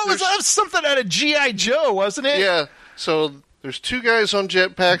 Yeah, what was that? That was something out of G.I. Joe, wasn't it? Yeah, so there's two guys on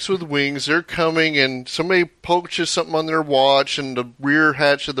jetpacks with wings. They're coming, and somebody poaches something on their watch, and the rear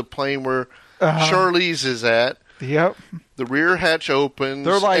hatch of the plane where Charlize is at. Yep. The rear hatch opens,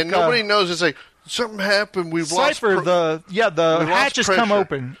 They're like, and nobody knows. It's like, something happened. We've Cypher, lost... the hatch has come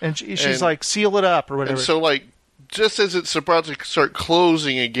open, and she's like, seal it up or whatever. And so, like, just as it's about to start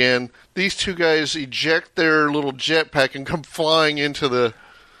closing again, these two guys eject their little jetpack and come flying into the...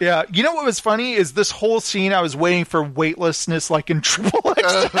 Yeah, you know what was funny is this whole scene, I was waiting for weightlessness like in Triple X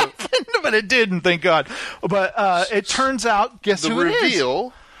to happen, but it didn't, thank God. But it turns out, guess who it is? The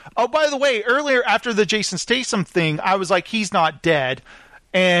reveal... Oh, by the way, earlier after the Jason Statham thing, I was like, he's not dead.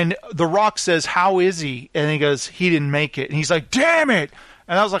 And The Rock says, how is he? And he goes, he didn't make it. And he's like, damn it.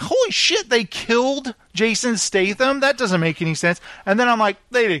 And I was like, holy shit, they killed Jason Statham? That doesn't make any sense. And then I'm like,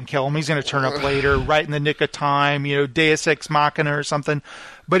 they didn't kill him. He's going to turn up later, right in the nick of time, Deus Ex Machina or something.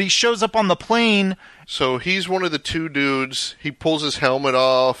 But he shows up on the plane. So he's one of the two dudes. He pulls his helmet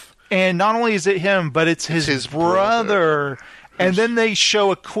off. And not only is it him, but it's his brother. And then they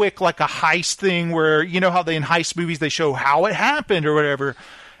show a quick, like a heist thing where, you know how they in heist movies, they show how it happened or whatever.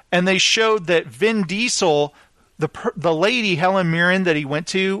 And they showed that Vin Diesel, the lady, Helen Mirren, that he went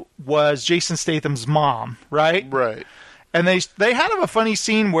to, was Jason Statham's mom, right? Right. And they had a funny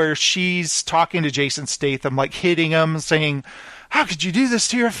scene where she's talking to Jason Statham, like hitting him, saying, how could you do this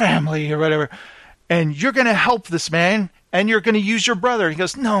to your family or whatever? And you're going to help this man. And you're going to use your brother. He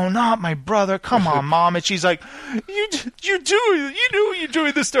goes, no, not my brother. Come on, Mom. And she's like, you knew you're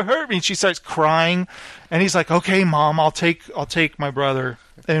doing this to hurt me. And she starts crying. And he's like, okay, Mom, I'll take my brother.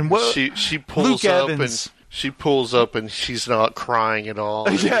 And what? She pulls Luke up Evans. and she pulls up and she's not crying at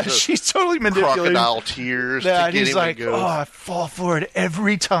all. Yeah, she's totally manipulating. Crocodile tears. Yeah, to get he's him like, to go. oh, I fall for it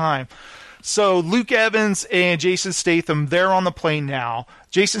every time. So Luke Evans and Jason Statham, they're on the plane now.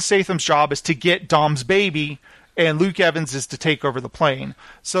 Jason Statham's job is to get Dom's baby. And Luke Evans is to take over the plane.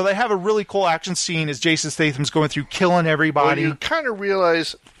 So they have a really cool action scene as Jason Statham's going through killing everybody. Well, you kind of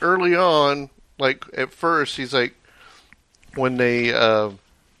realize early on, like at first, he's like, when they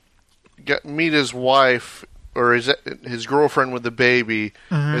meet his wife or his girlfriend with the baby,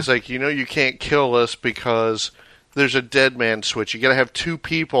 it's like, you can't kill us because there's a dead man switch. You got to have two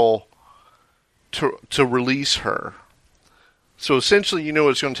people to release her. So essentially,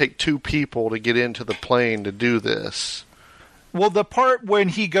 it's going to take two people to get into the plane to do this. Well, the part when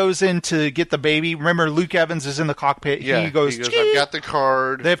he goes in to get the baby, remember Luke Evans is in the cockpit. Yeah, he goes, I've got the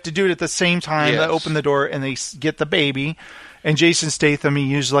card. They have to do it at the same time. Yes. They open the door and they get the baby. And Jason Statham,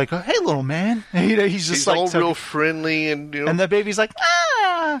 he's like, hey, little man. And, he's just like all real friendly, and and the baby's like,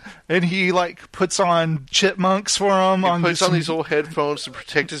 ah, and he like puts on chipmunks for him. He puts on these old headphones to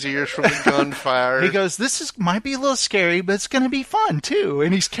protect his ears from the gunfire. He goes, might be a little scary, but it's going to be fun too.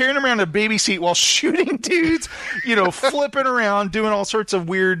 And he's carrying him around a baby seat while shooting dudes, flipping around, doing all sorts of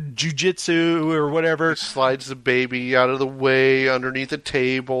weird jujitsu or whatever. He slides the baby out of the way underneath a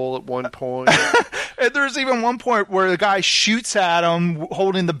table at one point. And there's even one point where the guy shoots at him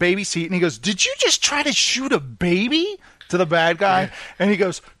holding the baby seat, and he goes, did you just try to shoot a baby? To the bad guy. Yeah. And he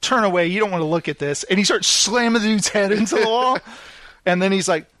goes, turn away, you don't want to look at this. And he starts slamming the dude's head into the wall. And then he's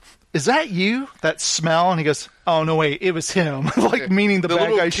like, is that you? That smell? And he goes, oh, no, wait, it was him. Meaning the bad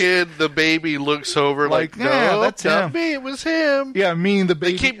little guy. Kid, the baby looks over like no, that's not him. Me, it was him. Yeah, meaning the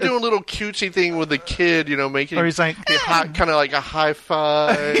baby. They keep doing a little cutesy thing with the kid, making or he's like, kind of like a high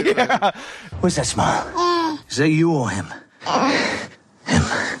five. Yeah. Where's that smile? Is that you or him? Him.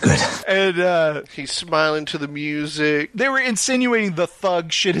 Good. And he's smiling to the music. They were insinuating the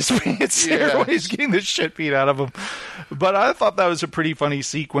thug shit his pants there when he's getting the shit beat out of him. But I thought that was a pretty funny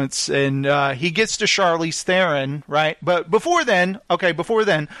sequence. And he gets to Charlize Theron, right? But before then,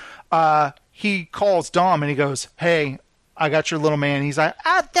 he calls Dom and he goes, hey, I got your little man. He's like,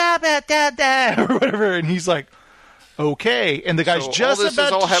 da, or whatever. And he's like, okay. And the guy's just all this about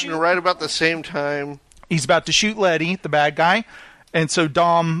is all to happening shoot. right about the same time. He's about to shoot Letty, the bad guy. And so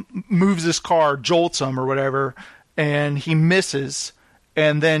Dom moves his car, jolts him or whatever, and he misses.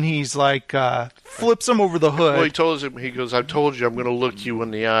 And then he's like, flips him over the hood. Well, he goes, I told you I'm going to look you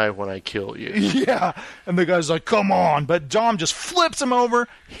in the eye when I kill you. Yeah. And the guy's like, come on. But Dom just flips him over,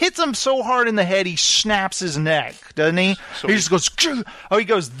 hits him so hard in the head, he snaps his neck, doesn't he? So he just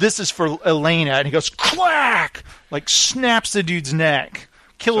goes, this is for Elena. And he goes, clack! Like, snaps the dude's neck.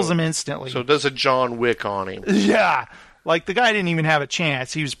 Kills him instantly. So does a John Wick on him. Yeah. Like, the guy didn't even have a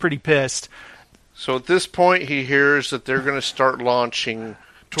chance. He was pretty pissed. So at this point, he hears that they're going to start launching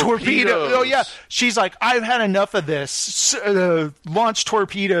torpedoes. Oh, yeah. She's like, I've had enough of this. Launch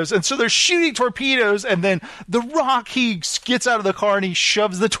torpedoes. And so they're shooting torpedoes, and then The Rock, he gets out of the car and he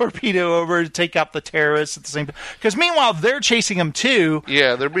shoves the torpedo over to take out the terrorists at the same time. Because meanwhile, they're chasing him, too.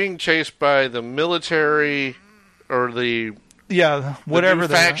 Yeah, they're being chased by the military or the... Yeah, whatever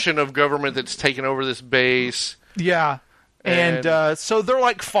the faction of government that's taken over this base. Yeah. And so they're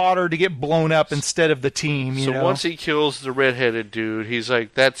like fodder to get blown up instead of the team. So once he kills the redheaded dude, he's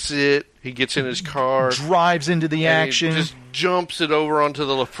like, that's it. He gets in his car. Drives into the action. He just jumps it over onto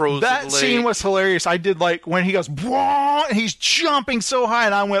the frozen lake. That scene was hilarious. I did like when he goes, whoa, and he's jumping so high,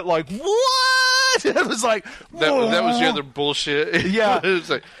 and I went like, what? It was like, that was the other bullshit. Yeah. It was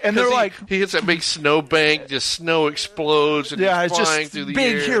like, and they're like, he hits that big snow bank, just snow explodes, and yeah, he's it's flying just through the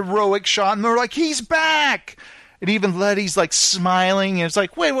big air. heroic shot, and they're like, he's back. And even Letty's like smiling, and it's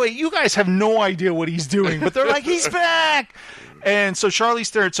like, wait, you guys have no idea what he's doing, but they're like, he's back. And so Charlize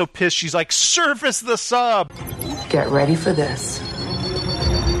Theron's so pissed, she's like, surface the sub. Get ready for this.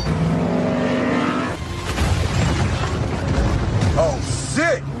 Oh,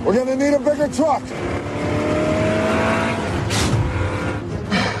 shit! We're gonna need a bigger truck.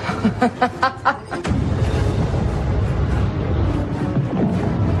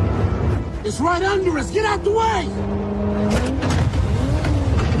 It's right under us. Get out the way!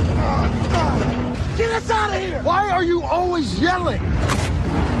 Get us out of here! Why are you always yelling?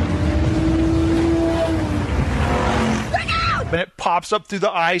 And it pops up through the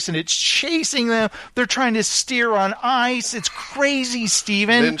ice, and it's chasing them. They're trying to steer on ice. It's crazy,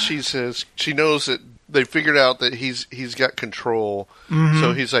 Steven. Then she says she knows that they figured out that he's got control. Mm-hmm.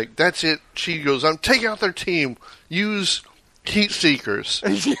 So he's like, that's it. She goes, I'm taking out their team. Use heat seekers.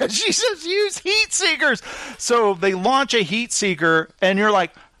 Yeah, she says use heat seekers. So they launch a heat seeker, and you're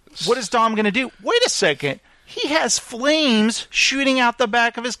like, what is Dom going to do? Wait a second. He has flames shooting out the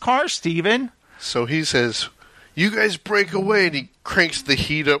back of his car, Steven. So he says, you guys break away, and he cranks the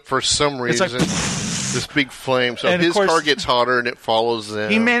heat up for some reason. It's like, this big flame. So and his course, car gets hotter, and it follows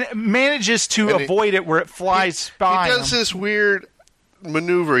them. He manages to avoid it where it flies by He does him. this weird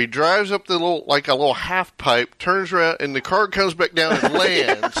maneuver. He drives up the little half pipe, turns around, and the car comes back down and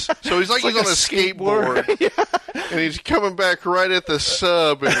lands. So he's like he's on a skateboard. Yeah. And he's coming back right at the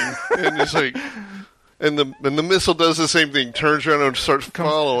sub, and it's like... And the missile does the same thing, turns around and starts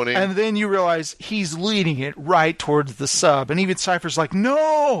following him. And then you realize he's leading it right towards the sub. And even Cypher's like,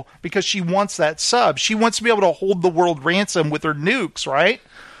 no, because she wants that sub. She wants to be able to hold the world ransom with her nukes, right?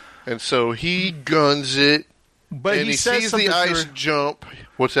 And so he guns it, but and he says sees the ice jump.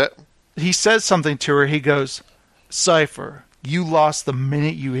 What's that? He says something to her. He goes, Cypher, you lost the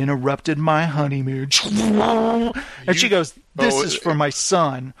minute you interrupted my honeymoon. And she goes, this is for my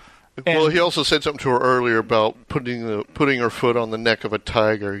son. Well, he also said something to her earlier about putting her foot on the neck of a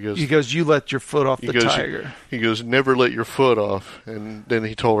tiger. He goes, you let your foot off the tiger. He goes, never let your foot off. And then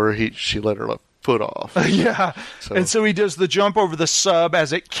he told her she let her foot off. Yeah. So. And so he does the jump over the sub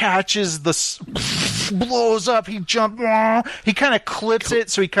as it catches blows up. He jumped. He kind of clips it,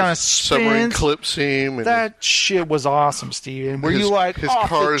 so he kind of spins. Submarine clips him. And that shit was awesome, Steven. Were you like, his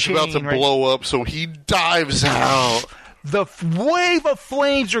car is about to blow up, so he dives out. The wave of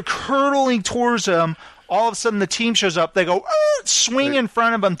flames are curdling towards him. All of a sudden, the team shows up. They go, swing in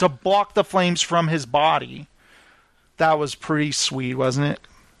front of him to block the flames from his body. That was pretty sweet, wasn't it?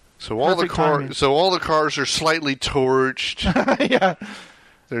 So all the cars are slightly torched. Yeah.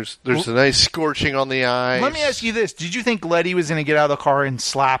 There's a nice scorching on the eyes. Let me ask you this. Did you think Letty was going to get out of the car and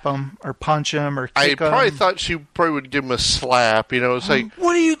slap him or punch him or kick him? I probably thought she probably would give him a slap. It's like,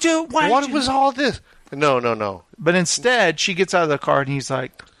 what do you do? What was all this? No. But instead, she gets out of the car and he's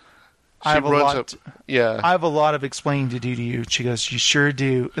like, I have a lot of explaining to do to you. She goes, you sure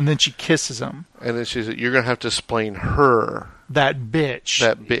do. And then she kisses him. And then she said, you're going to have to explain her. That bitch.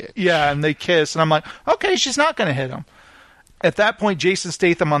 That Yeah, and they kiss. And I'm like, okay, she's not going to hit him. At that point, Jason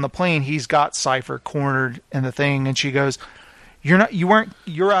Statham on the plane, he's got Cypher cornered in the thing. And she goes, you're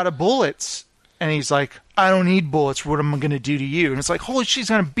out of bullets. And he's like, I don't need bullets. What am I going to do to you? And it's like, holy, she's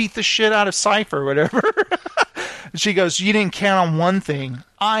going to beat the shit out of Cypher or whatever. She goes, you didn't count on one thing.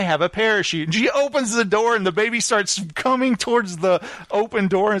 I have a parachute. And she opens the door and the baby starts coming towards the open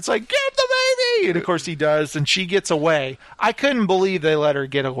door. And it's like, get the baby. And of course he does. And she gets away. I couldn't believe they let her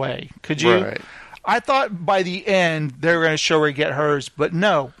get away. Could you? Right. I thought by the end they were going to show her get hers. But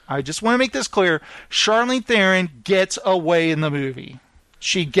no, I just want to make this clear. Charlize Theron gets away in the movie.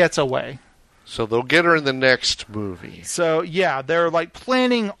 She gets away. So they'll get her in the next movie. So, yeah, they're like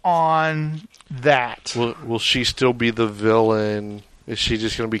planning on that. Will she still be the villain? Is she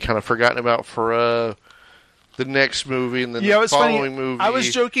just going to be kind of forgotten about for the next movie and then the following movie? I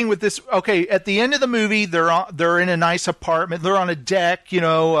was joking with this. Okay, at the end of the movie, they're in a nice apartment. They're on a deck,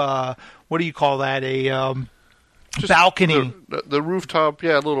 what do you call that? A balcony. The rooftop,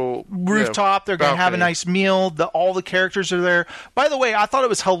 little rooftop. They're going to have a nice meal. All the characters are there. By the way, I thought it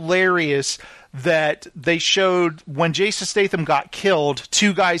was hilarious that they showed when Jason Statham got killed,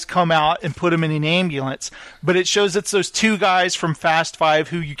 two guys come out and put him in an ambulance, but it shows it's those two guys from Fast Five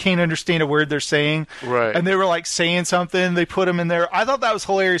who you can't understand a word they're saying. Right. And they were like saying something. They put him in there. I thought that was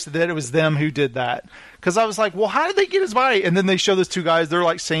hilarious that it was them who did that. Because I was like, well, how did they get his body? And then they show those two guys. They're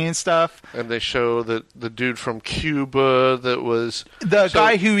like saying stuff. And they show the dude from Cuba that was the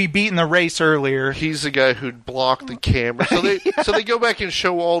guy who he beat in the race earlier. He's the guy who'd blocked the camera. So they go back and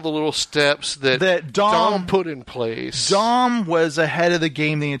show all the little steps that Dom put in place. Dom was ahead of the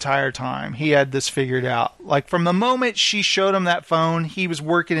game the entire time. He had this figured out. Like from the moment she showed him that phone, he was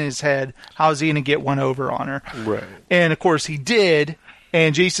working in his head. How's he going to get one over on her? Right. And of course he did.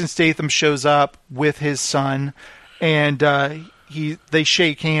 And Jason Statham shows up with his son, and they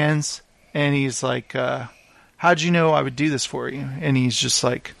shake hands, and he's like, how'd you know I would do this for you? And he's just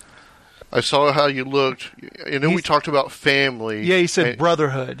like, I saw how you looked. And then we talked about family. Yeah, he said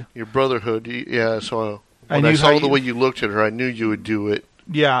brotherhood. Your brotherhood. Yeah, so when I saw the way you looked at her, I knew you would do it.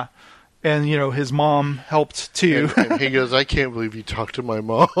 Yeah. And, his mom helped, too. And he goes, I can't believe you talked to my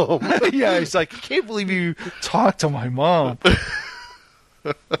mom. Yeah, he's like, I can't believe you talked to my mom.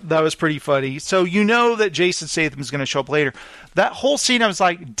 That was pretty funny. So that Jason Statham is going to show up later. That whole scene, I was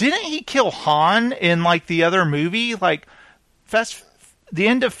like, didn't he kill Han in like the other movie? Like the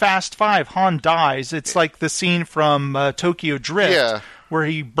end of Fast 5, Han dies. It's like the scene from Tokyo Drift where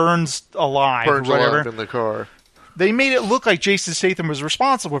he burns alive or whatever. Alive in the car. They made it look like Jason Statham was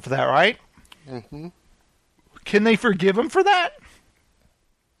responsible for that, right? Mm-hmm. Can they forgive him for that?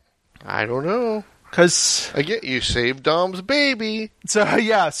 I don't know. Because I get you saved Dom's baby. So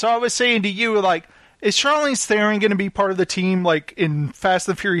I was saying to you, like, is Charlize Theron going to be part of the team, like, in Fast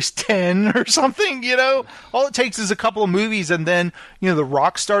and Furious 10 or something, All it takes is a couple of movies, and then, The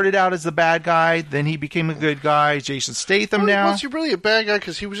Rock started out as the bad guy, then he became a good guy, Jason Statham now. Was he really a bad guy?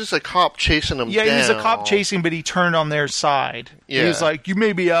 Because he was just a cop chasing him down. Yeah, he was a cop chasing, but he turned on their side. Yeah. He was like, you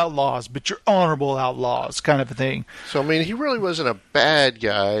may be outlaws, but you're honorable outlaws, kind of a thing. So, he really wasn't a bad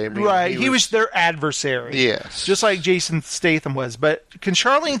guy. Right, he was their adversary. Yes. Just like Jason Statham was. But can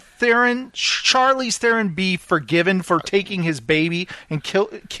Charlize Theron be forgiven for taking his baby and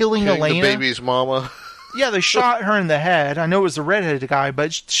killing Elena? The baby's mama. Yeah, they shot her in the head. I know it was the redheaded guy,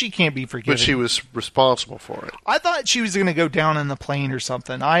 but she can't be forgiven. But she was responsible for it. I thought she was going to go down in the plane or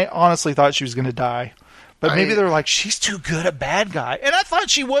something. I honestly thought she was going to die. But maybe they're like, she's too good a bad guy. And I thought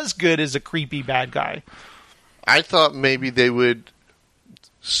she was good as a creepy bad guy. I thought maybe they would...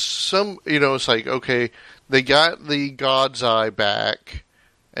 it's like, okay, they got the God's Eye back,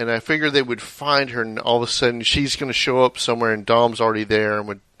 and I figured they would find her, and all of a sudden she's going to show up somewhere, and Dom's already there, and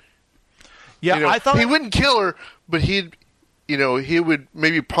would... Yeah, I thought... He wouldn't kill her, but he would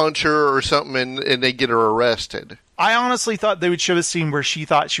maybe punch her or something, and they'd get her arrested. I honestly thought they would show a scene where she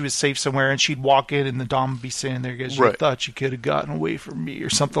thought she was safe somewhere, and she'd walk in, and the Dom would be standing there because you thought you could have gotten away from me or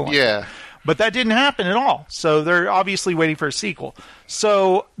something like that. But that didn't happen at all. So they're obviously waiting for a sequel.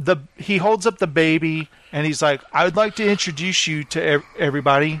 So he holds up the baby, and he's like, I would like to introduce you to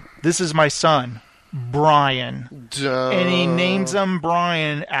everybody. This is my son, Brian. And he names him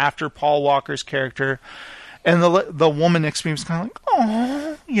Brian after Paul Walker's character. And the woman next to me was kind of like,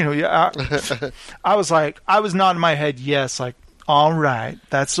 oh, I was like, I was nodding my head, yes, like, all right,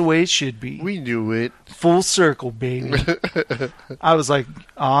 that's the way it should be. We knew it. Full circle, baby. I was like,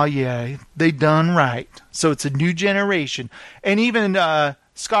 oh, yeah, they done right. So it's a new generation. And even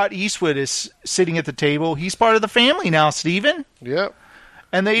Scott Eastwood is sitting at the table. He's part of the family now, Steven. Yep.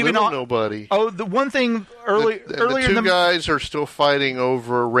 And they even nobody. Oh, the one thing earlier, the two guys are still fighting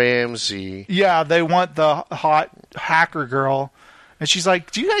over Ramsey. Yeah, they want the hot hacker girl, and she's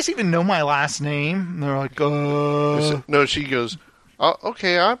like, "Do you guys even know my last name?" And they're like, No, she goes,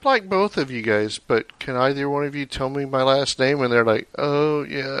 "Okay, I like both of you guys, but can either one of you tell me my last name?" And they're like, "Oh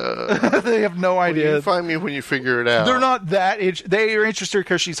yeah." They have no idea. Well, you find me when you figure it out. They're not that. They are interested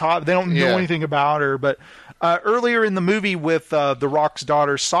because she's hot. But they don't know anything about her, but. Earlier in the movie with The Rock's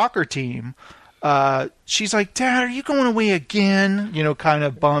daughter's soccer team, she's like, Dad, are you going away again? Kind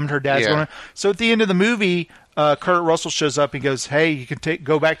of bummed her dad's going. So at the end of the movie, Kurt Russell shows up and goes, hey, you can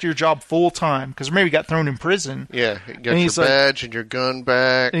go back to your job full time because maybe he got thrown in prison. Yeah, you got your badge and your gun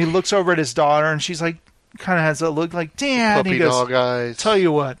back. And he looks over at his daughter and she's like, kind of has that look like, Dad. Puppy and he goes, dog eyes. Tell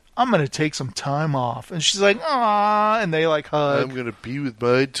you what, I'm going to take some time off. And she's like, aw, and they like hug. I'm going to be with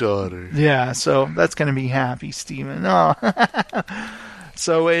my daughter. Yeah, so that's going to be happy, Steven. Oh.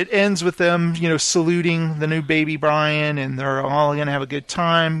 So it ends with them, saluting the new baby Brian, and they're all going to have a good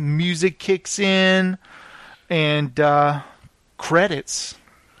time. Music kicks in, and credits.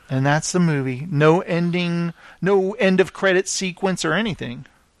 And that's the movie. No ending, no end of credit sequence or anything.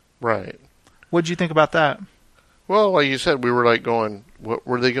 Right. What'd you think about that? Well, like you said, we were like going, what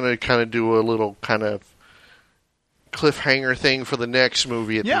were they going to kind of do a little kind of cliffhanger thing for the next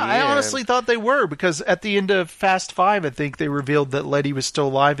movie at the end? Yeah, I honestly thought they were, because at the end of Fast 5, I think they revealed that Letty was still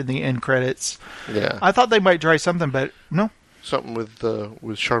alive in the end credits. Yeah. I thought they might try something, but no. Something with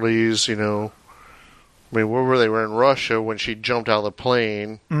Charlize, I mean, where were they? Were in Russia when she jumped out of the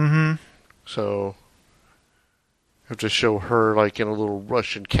plane. Mm-hmm. So have to show her like in a little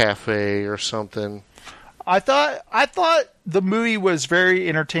Russian cafe or something. I thought the movie was very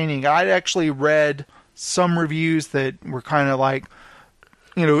entertaining. I'd actually read some reviews that were kind of like,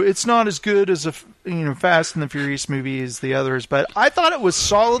 it's not as good as a Fast and the Furious movie as the others, but I thought it was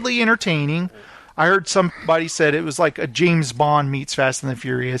solidly entertaining. I heard somebody said it was like a James Bond meets Fast and the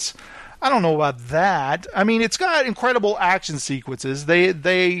Furious. I don't know about that. I mean, it's got incredible action sequences.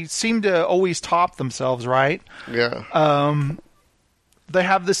 They seem to always top themselves, right? Yeah. They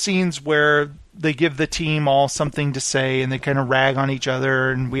have the scenes where they give the team all something to say and they kind of rag on each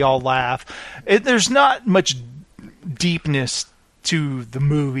other and we all laugh. There's not much deepness to the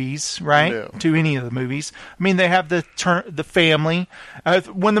movies, right? No. To any of the movies. I mean, they have the family.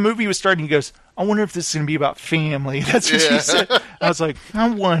 When the movie was starting, he goes, I wonder if this is going to be about family. That's what she said. I was like, I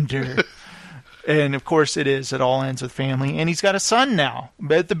wonder. And, of course, it is. It all ends with family. And he's got a son now.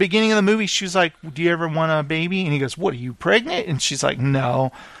 But at the beginning of the movie, she was like, do you ever want a baby? And he goes, what, are you pregnant? And she's like,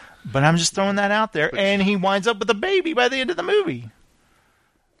 no. But I'm just throwing that out there. And he winds up with a baby by the end of the movie.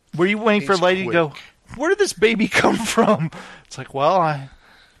 Were you waiting for a lady to go, where did this baby come from? It's like, well, I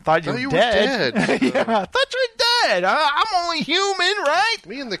thought you were dead. Yeah, I thought you were dead. I'm only human, right?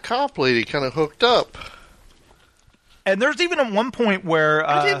 Me and the cop lady kind of hooked up. And there's even at one point where...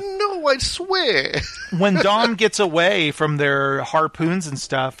 I didn't know, I swear. When Dom gets away from their harpoons and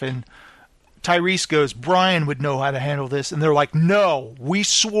stuff, and Tyrese goes, Brian would know how to handle this. And they're like, no, we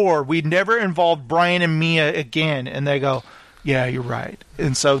swore we'd never involve Brian and Mia again. And they go, yeah, you're right.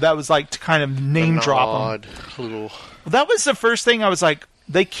 And so that was like to kind of name drop them. That was the first thing I was like,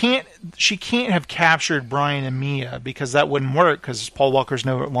 she can't have captured Brian and Mia because that wouldn't work because Paul Walker's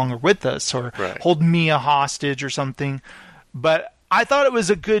no longer with us, or hold Mia hostage or something. But I thought it was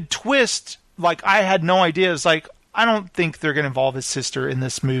a good twist. Like, I had no idea. It's like, I don't think they're going to involve his sister in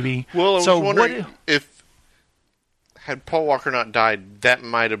this movie. Well, I was wondering if had Paul Walker not died, that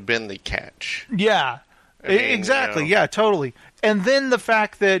might have been the catch. Yeah. Exactly. Yeah, totally. And then the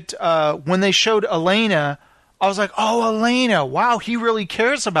fact that when they showed Elena, I was like, oh, Elena, wow, he really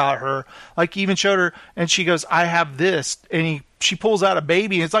cares about her. Like, he even showed her, and she goes, I have this. And she pulls out a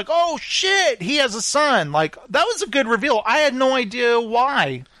baby, and it's like, oh, shit, he has a son. Like, that was a good reveal. I had no idea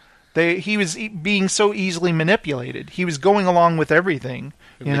why. He was being so easily manipulated. He was going along with everything.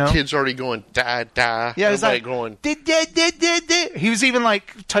 And the kid's already going, da, da. Yeah, it's like, going, He was even,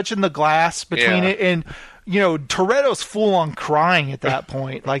 like, touching the glass between it, and... Toretto's full on crying at that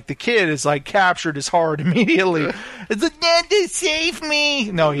point. Like, the kid is, like, captured his heart immediately. It's like, Dad, save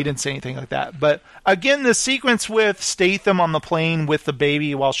me. No, he didn't say anything like that. But, again, the sequence with Statham on the plane with the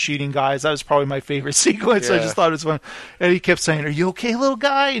baby while shooting guys, that was probably my favorite sequence. Yeah. I just thought it was fun. And he kept saying, are you okay, little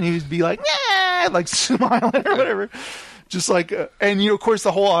guy? And he would be like, yeah, like, smiling or whatever. Just like, and of course,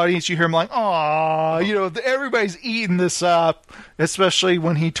 the whole audience, you hear him like, aw, everybody's eating this up, especially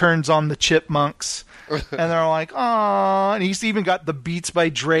when he turns on the chipmunks. And they're like, aw, and he's even got the Beats by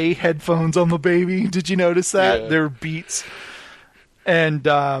Dre headphones on the baby. Did you notice that? Yeah. They're Beats. And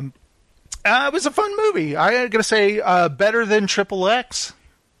it was a fun movie. I gotta say, better than Triple X.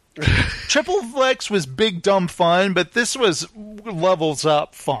 Triple X was big, dumb fun, but this was levels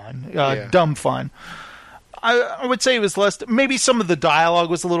up fun, dumb fun. I would say it was less. Maybe some of the dialogue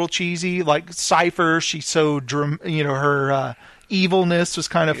was a little cheesy. Like Cypher, she's so her evilness was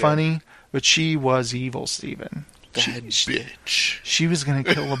kind of funny, but she was evil, Steven. That bitch. She was going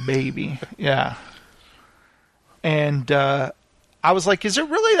to kill a baby. Yeah. And I was like, is it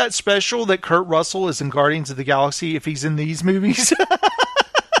really that special that Kurt Russell is in Guardians of the Galaxy if he's in these movies?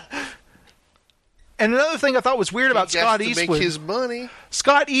 And another thing I thought was weird about Scott Eastwood. Make his money.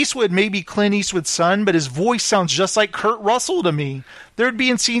 Scott Eastwood may be Clint Eastwood's son, but his voice sounds just like Kurt Russell to me. There'd be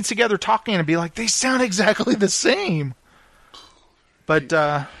in scenes together talking and be like, they sound exactly the same.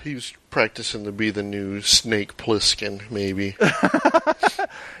 But he was practicing to be the new Snake Plissken, maybe.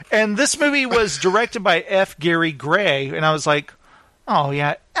 And this movie was directed by F. Gary Gray, and I was like, oh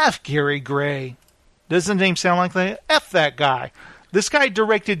yeah, F. Gary Gray. Doesn't the name sound like that? F that guy. This guy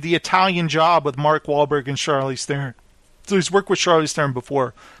directed The Italian Job with Mark Wahlberg and Charlize Theron. So he's worked with Charlize Theron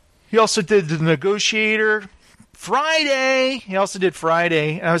before. He also did The Negotiator, Friday. He also did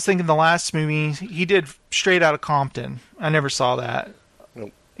Friday. And I was thinking the last movie, he did Straight Outta Compton. I never saw that.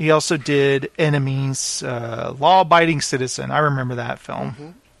 Nope. He also did Enemies, Law Abiding Citizen. I remember that film. Mm-hmm.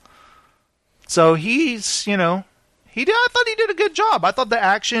 So he's, I thought he did a good job. I thought the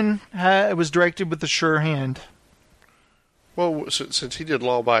action was directed with a sure hand. Well, since he did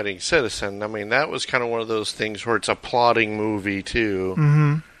Law Abiding Citizen, I mean, that was kind of one of those things where it's a plotting movie, too.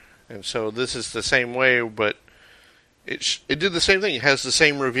 Mm-hmm. And so this is the same way, but it did the same thing. It has the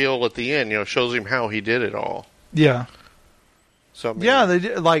same reveal at the end, shows him how he did it all. Yeah. So I mean, yeah, they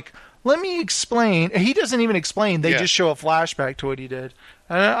did, let me explain. He doesn't even explain. They just show a flashback to what he did.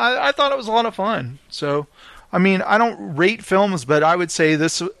 And I thought it was a lot of fun. So, I mean, I don't rate films, but I would say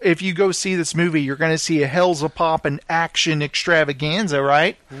this: if you go see this movie, you're going to see a hell's a poppin' action extravaganza,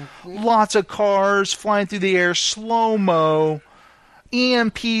 right? Mm-hmm. Lots of cars flying through the air, slow-mo,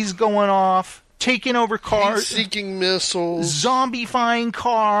 EMPs going off, taking over cars, heat-seeking missiles, zombifying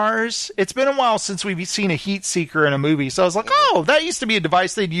cars. It's been a while since we've seen a heat seeker in a movie, so I was like, oh, that used to be a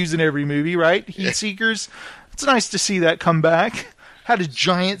device they'd use in every movie, right? Heat seekers. It's nice to see that come back. Had a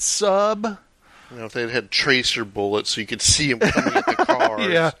giant sub. If they'd had tracer bullets so you could see them coming at the cars.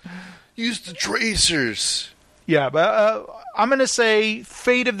 Yeah. Use the tracers. Yeah, but I'm going to say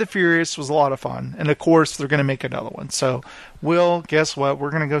Fate of the Furious was a lot of fun. And, of course, they're going to make another one. So, guess what?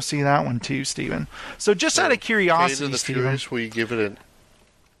 We're going to go see that one, too, Steven. So, just out of curiosity, Fate of the Steven. Furious, will you give it an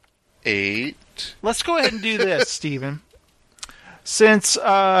 8? Let's go ahead and do this, Steven. Since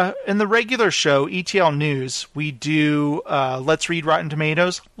in the regular show, ETL News, we do Let's Read Rotten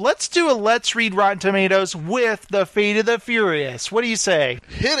Tomatoes. Let's do a Let's Read Rotten Tomatoes with the Fate of the Furious. What do you say?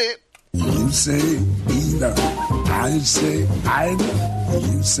 Hit it! You say either, I say either.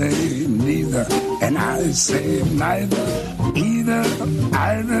 You say neither, and I say neither. Either,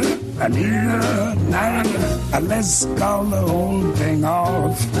 either, and either, neither. Let's call the whole thing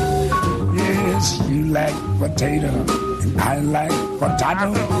off. Yes, you like potato, and I like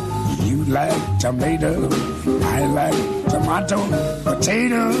potato. You like tomato, I like tomato.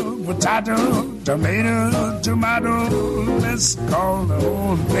 Potato, potato, tomato, tomato. Let's call the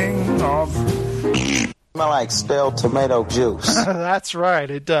whole thing off. Smell like stale tomato juice. That's right,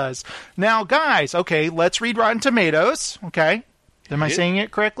 it does. Now, guys, okay, let's read Rotten Tomatoes. Okay, am I saying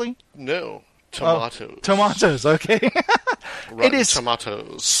it correctly? No, tomatoes. Oh, tomatoes. Okay. It is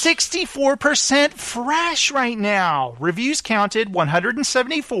tomatoes. 64% fresh right now. Reviews counted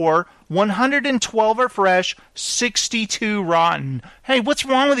 174. 112 are fresh, 62 rotten. Hey, what's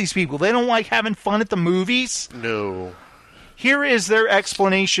wrong with these people? They don't like having fun at the movies? No. Here is their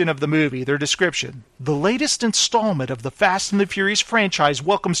explanation of the movie, their description. The latest installment of the Fast and the Furious franchise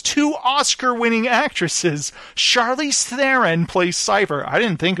welcomes 2 Oscar-winning actresses. Charlize Theron plays Cypher. I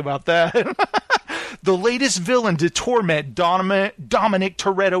didn't think about that. The latest villain to torment Dominic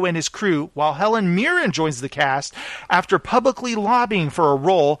Toretto and his crew, while Helen Mirren joins the cast after publicly lobbying for a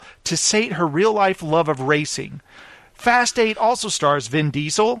role to sate her real-life love of racing. Fast 8 also stars Vin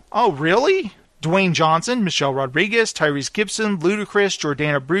Diesel. Oh, really? Dwayne Johnson, Michelle Rodriguez, Tyrese Gibson, Ludacris,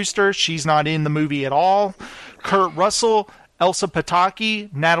 Jordana Brewster, she's not in the movie at all, Kurt Russell, Elsa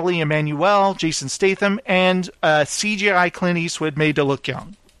Pataki, Natalie Emmanuel, Jason Statham, and CGI Clint Eastwood made to look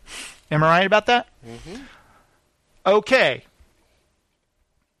young. Am I right about that? Mm-hmm. Okay.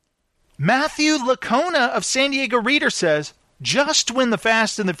 Matthew Lacona of San Diego Reader says, just when the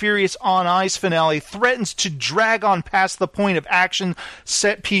Fast and the Furious on Ice finale threatens to drag on past the point of action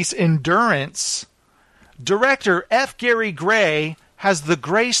set-piece endurance, director F. Gary Gray has the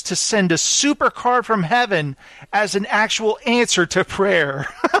grace to send a supercar from heaven as an actual answer to prayer.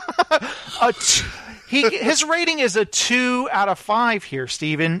 His rating is a 2 out of 5 here,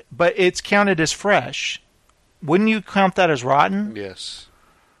 Stephen, but it's counted as fresh. Wouldn't you count that as rotten? Yes.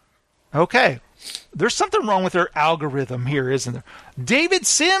 Okay. There's something wrong with their algorithm here, isn't there? David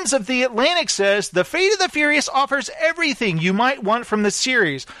Sims of The Atlantic says, The Fate of the Furious offers everything you might want from the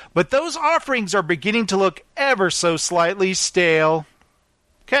series, but those offerings are beginning to look ever so slightly stale.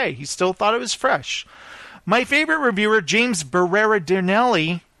 Okay, he still thought it was fresh. My favorite reviewer, James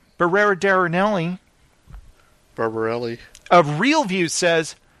Barrera-Darnelli of Real View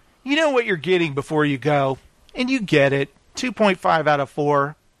says, you know what you're getting before you go, and you get it. 2.5 out of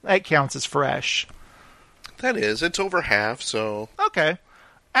 4. That counts as fresh. That is. It's over half, so... Okay.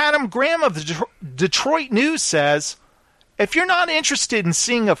 Adam Graham of the Detroit News says, if you're not interested in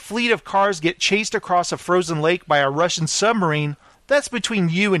seeing a fleet of cars get chased across a frozen lake by a Russian submarine, that's between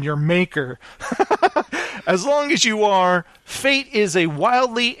you and your maker. As long as you are, Fate is a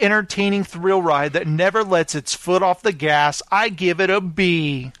wildly entertaining thrill ride that never lets its foot off the gas. I give it a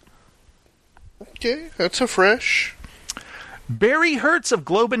B. Okay, that's a fresh... Barry Hertz of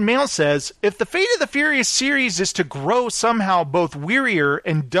Globe and Mail says, if the Fate of the Furious series is to grow somehow both wearier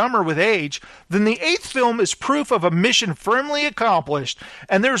and dumber with age, then the 8th film is proof of a mission firmly accomplished,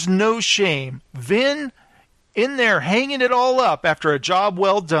 and there's no shame. Vin in there hanging it all up after a job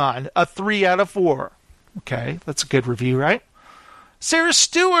well done. A 3 out of 4. Okay, that's a good review, right? Sarah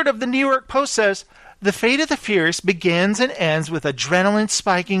Stewart of the New York Post says, the Fate of the Furious begins and ends with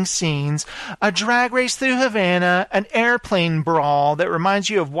adrenaline-spiking scenes, a drag race through Havana, an airplane brawl that reminds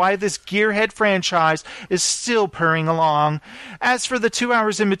you of why this gearhead franchise is still purring along. As for the 2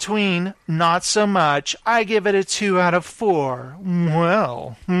 hours in between, not so much. I give it a 2 out of 4.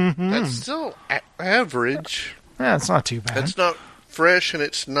 Well, That's still average. Yeah, it's not too bad. It's not fresh and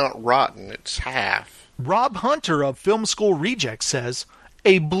it's not rotten. It's half. Rob Hunter of Film School Rejects says,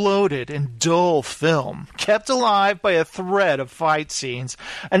 a bloated and dull film, kept alive by a thread of fight scenes,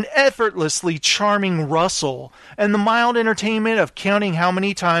 an effortlessly charming Russell, and the mild entertainment of counting how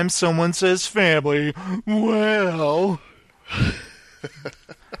many times someone says family. Well.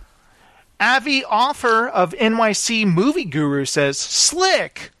 Avi Offer of NYC Movie Guru says,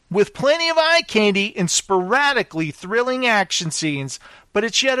 slick, with plenty of eye candy and sporadically thrilling action scenes, but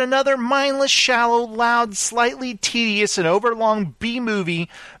it's yet another mindless, shallow, loud, slightly tedious, and overlong B-movie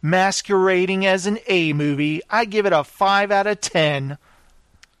masquerading as an A-movie. I give it a 5 out of 10.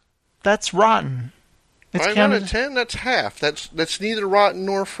 That's rotten. It's 5 out of 10? That's half. That's neither rotten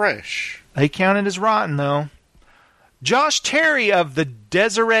nor fresh. They count it as rotten, though. Josh Terry of the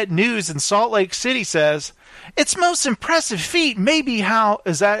Deseret News in Salt Lake City says, its most impressive feat may be how...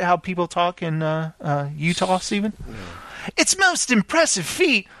 Is that how people talk in Utah, Stephen? No. Its most impressive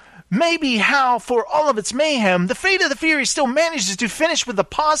feat may be how, for all of its mayhem, the Fate of the Furious still manages to finish with a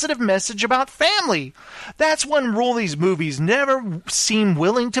positive message about family. That's one rule these movies never seem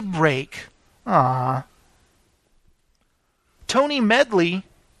willing to break. Ah. Tony Medley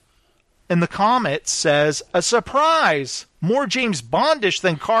in the comments says, a surprise! More James Bondish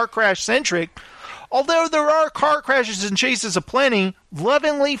than car crash centric. Although there are car crashes and chases aplenty,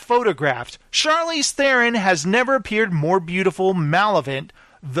 lovingly photographed, Charlize Theron has never appeared more beautiful, malevolent,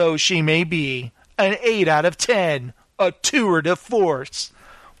 though she may be. An 8 out of 10. A tour de force.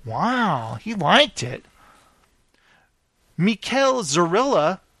 Wow, he liked it. Mikel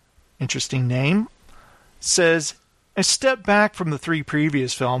Zorilla, interesting name, says, I step back from the 3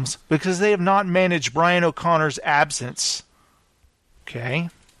 previous films because they have not managed Brian O'Connor's absence. Okay.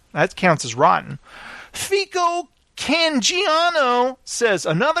 That counts as rotten. Fico Cangiano says,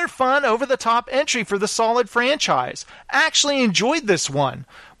 another fun, over-the-top entry for the solid franchise. Actually enjoyed this one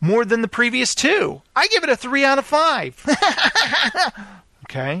more than the previous two. I give it a 3 out of 5.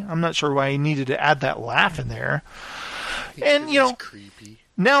 Okay, I'm not sure why he needed to add that laugh in there. And, creepy.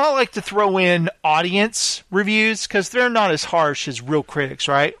 Now I like to throw in audience reviews because they're not as harsh as real critics,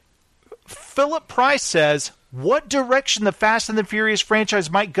 right? Philip Price says, what direction the Fast and the Furious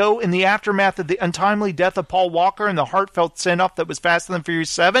franchise might go in the aftermath of the untimely death of Paul Walker and the heartfelt send-off that was Fast and the Furious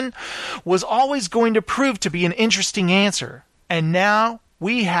 7 was always going to prove to be an interesting answer. And now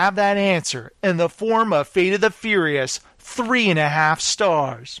we have that answer in the form of Fate of the Furious, 3.5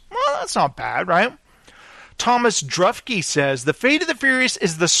 stars. Well, that's not bad, right? Thomas Drufke says, the Fate of the Furious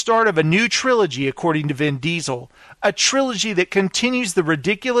is the start of a new trilogy, according to Vin Diesel. A trilogy that continues the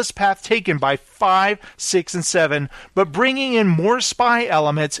ridiculous path taken by 5, 6, and 7, but bringing in more spy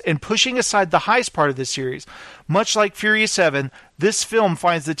elements and pushing aside the heist part of the series. Much like Furious 7, this film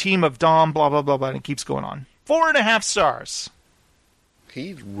finds the team of Dom, blah, blah, blah, blah, and it keeps going on. 4.5 stars.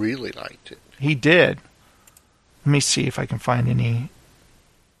 He really liked it. He did. Let me see if I can find any.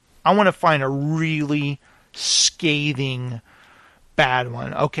 I want to find a really scathing bad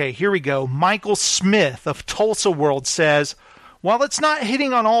one. Okay, here we go. Michael Smith of Tulsa World says, while it's not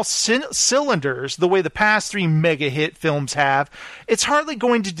hitting on all cylinders the way the past 3 mega hit films have, it's hardly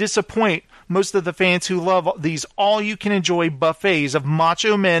going to disappoint most of the fans who love these all-you-can-enjoy buffets of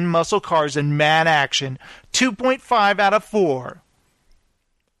macho men, muscle cars, and mad action. 2.5 out of 4.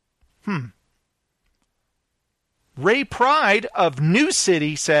 Ray Pride of New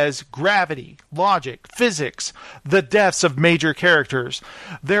City says, gravity, logic, physics, the deaths of major characters,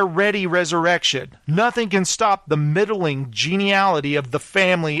 their ready resurrection. Nothing can stop the middling geniality of the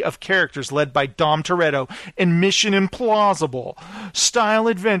family of characters led by Dom Toretto in Mission Implausible. Style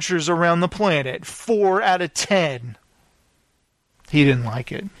adventures around the planet. 4 out of 10. He didn't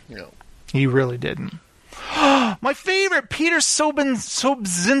like it. No. He really didn't. My favorite, Peter Sobzinski.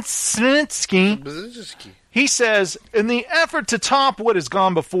 He says, in the effort to top what has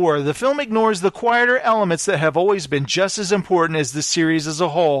gone before, the film ignores the quieter elements that have always been just as important as the series as a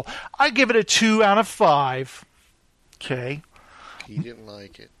whole. I give it a 2 out of 5. Okay. He didn't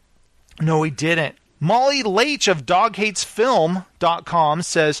like it. No, he didn't. Molly Leitch of DogHatesFilm.com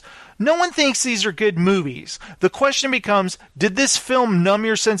says, no one thinks these are good movies. The question becomes, did this film numb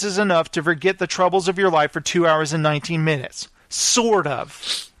your senses enough to forget the troubles of your life for 2 hours and 19 minutes? Sort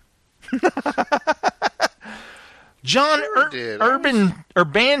of. John Urbanich.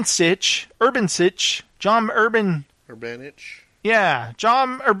 Yeah,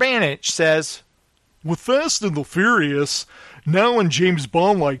 John Urbanich says, with Fast and the Furious now in James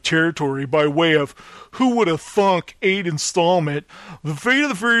Bond-like territory by way of Who Would Have Thunk 8 installment, the Fate of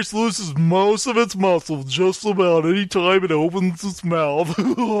the Furious loses most of its muscle just about any time it opens its mouth.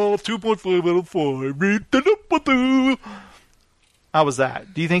 2.5 out of 5. How was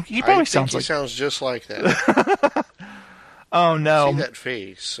that? Do you think he probably sounds like? He sounds just like that. Oh no! See that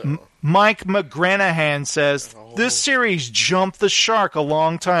face. So. Mike McGranahan says this series jumped the shark a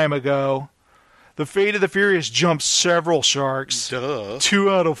long time ago. The Fate of the Furious jumped several sharks. Duh. 2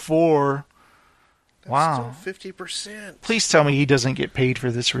 out of 4. That's wow. Still 50%. Please tell me he doesn't get paid for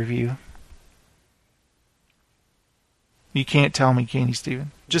this review. You can't tell me, can you,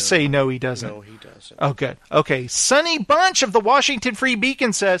 Steven? Just say no, he doesn't. No, he doesn't. Oh, good. Okay. Sonny Bunch of the Washington Free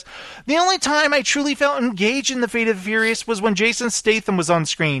Beacon says, the only time I truly felt engaged in the Fate of the Furious was when Jason Statham was on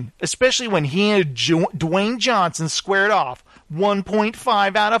screen, especially when he and Dwayne Johnson squared off.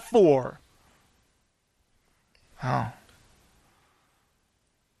 1.5 out of 4. Oh.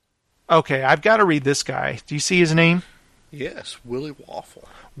 Okay, I've got to read this guy. Do you see his name? Yes, Willie Waffle.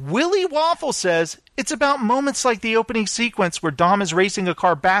 Willie Waffle says, it's about moments like the opening sequence where Dom is racing a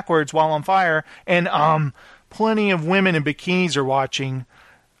car backwards while on fire, and plenty of women in bikinis are watching.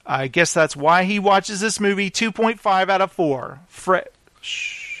 I guess that's why he watches this movie. 2.5 out of 4.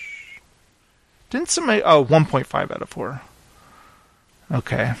 Didn't somebody... Oh, 1.5 out of 4.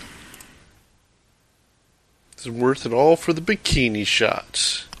 Okay. It's worth it all for the bikini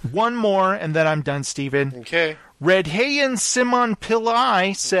shots. One more, and then I'm done, Steven. Okay. Redhayan Simon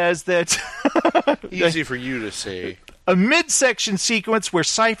Pillai says that... Easy for you to say. A midsection sequence where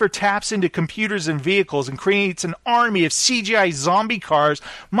Cypher taps into computers and vehicles and creates an army of CGI zombie cars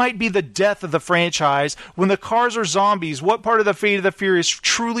might be the death of the franchise. When the cars are zombies, what part of the Fate of the Furious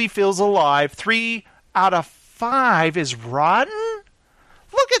truly feels alive? 3 out of 5 is rotten?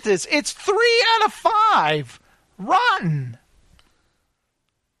 Look at this. It's 3 out of 5. Rotten.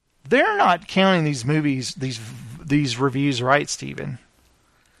 They're not counting these movies, these reviews right, Steven.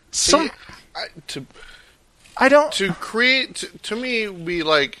 I don't... To create... To me, it would be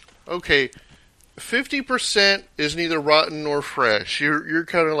like, okay, 50% is neither rotten nor fresh. You're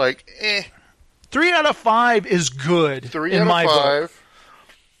kind of like, eh. 3 out of 5 is good. 3 in out my of 5. book.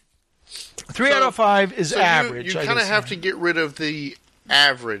 3 out of 5 is average. You kind of have to get rid of the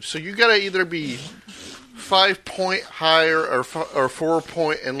average. So you got to either be 5 point higher or 4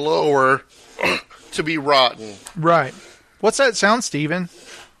 point and lower to be rotten. Right. What's that sound, Steven?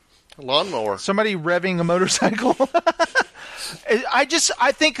 A lawnmower. Somebody revving a motorcycle. I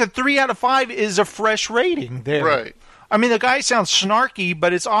think a 3 out of 5 is a fresh rating there. Right. I mean, the guy sounds snarky,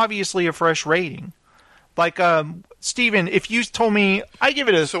 but it's obviously a fresh rating. Like, Steven, if you told me I give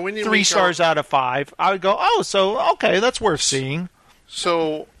it a 3 stars out of 5, I would go, oh, so, okay, that's worth seeing.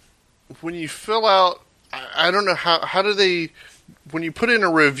 So, when you fill out, I don't know how do they, when you put in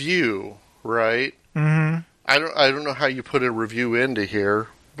a review, right? Mm-hmm. I don't know how you put a review into here,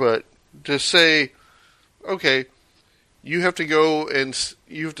 but just say, okay, you have to go and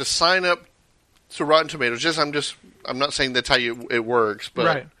you have to sign up to Rotten Tomatoes. I'm not saying that's how it works, but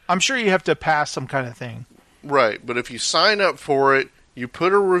right. I'm sure you have to pass some kind of thing. Right, but if you sign up for it, you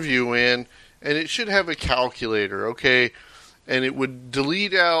put a review in, and it should have a calculator, okay? And it would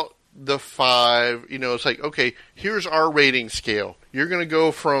delete out the 5. You know, it's like, okay, here's our rating scale. You're going to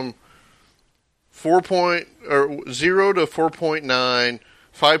go from 0 to 4.9,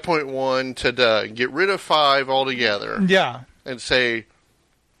 5.1 to done. Get rid of 5 altogether. Yeah. And say,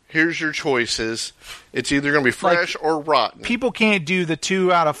 here's your choices. It's either going to be fresh or rotten. People can't do the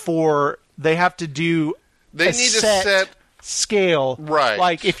 2 out of 4. They have to do They need to set scale. Right.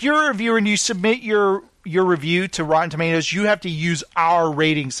 Like, if you're a reviewer and you submit your review to Rotten Tomatoes, you have to use our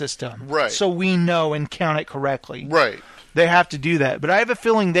rating system. Right. So we know and count it correctly. Right. They have to do that. But I have a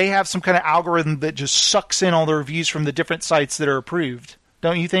feeling they have some kind of algorithm that just sucks in all the reviews from the different sites that are approved.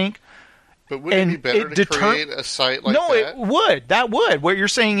 Don't you think? But wouldn't it be better to create a site like that? No, it would. That would. What you're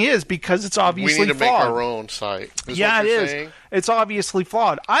saying is because it's obviously flawed. We need to make our own site. Yeah, it is. Saying? It's obviously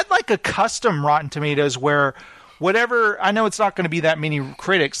flawed. I'd like a custom Rotten Tomatoes where whatever, I know it's not going to be that many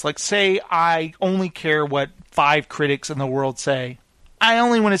critics. Like, say I only care what 5 critics in the world say. I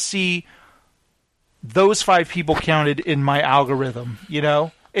only want to see those 5 people counted in my algorithm, you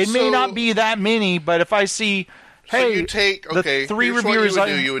know? It may not be that many, but if I see... Hey, so you take, the 3 here's reviewers what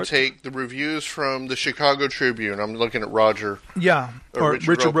you would take the reviews from the Chicago Tribune. I'm looking at Roger. Yeah, or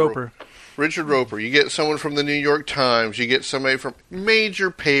Richard Roper. Richard Roper. You get someone from the New York Times. You get somebody from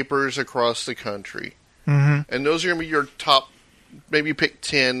major papers across the country. Mm-hmm. And those are going to be your top, maybe pick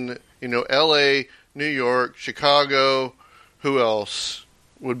 10, L.A., New York, Chicago. Who else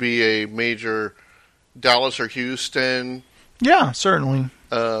would be a major, Dallas or Houston? Yeah, certainly.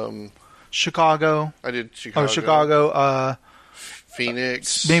 Chicago. I did Chicago. Oh, Chicago.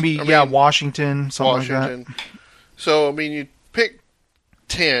 Phoenix. Washington. Something like that. So, you pick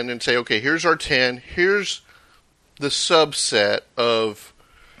 10 and say, okay, here's our 10. Here's the subset of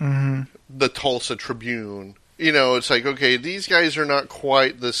the Tulsa Tribune. It's like, okay, these guys are not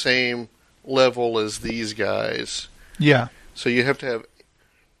quite the same level as these guys. Yeah. So you have to have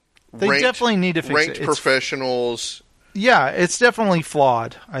they definitely need to fix ranked professionals. Yeah, it's definitely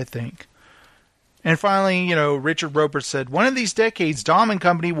flawed, I think. And finally, Richard Roper said, one of these decades, Dom and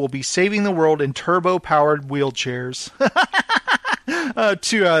Company will be saving the world in turbo-powered wheelchairs.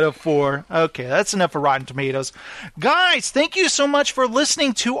 2 out of 4. Okay, that's enough for Rotten Tomatoes. Guys, thank you so much for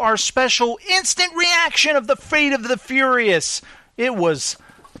listening to our special instant reaction of The Fate of the Furious. It was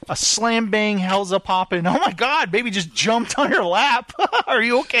a slam-bang hell's-a-poppin'. Oh, my God, baby just jumped on your lap. Are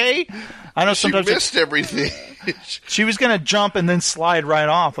you okay? I know sometimes she missed everything. She was going to jump and then slide right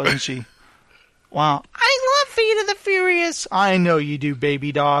off, wasn't she? Wow. I love Fate of the Furious. I know you do,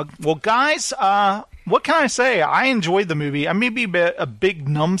 baby dog. Well, guys, what can I say? I enjoyed the movie. I may be a big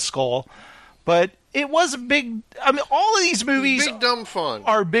numbskull, but it was a big... all of these movies big, dumb fun.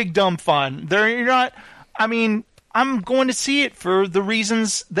 Are big, dumb fun. They're not... I'm going to see it for the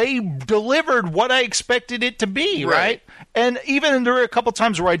reasons they delivered what I expected it to be, right? And even there were a couple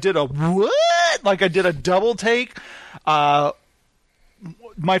times where I did a what? Like I did a double take. My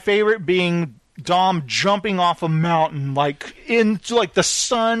favorite being Dom jumping off a mountain, like into like the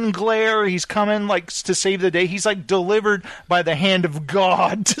sun glare. He's coming like to save the day. He's like delivered by the hand of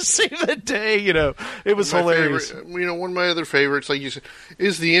God to save the day. It was hilarious. Favorite, one of my other favorites, like you said,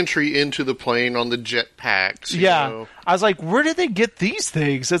 is the entry into the plane on the jetpacks. Yeah, I was like, where did they get these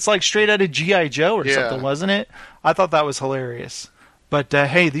things? It's like straight out of G.I. Joe or something, wasn't it? I thought that was hilarious. But,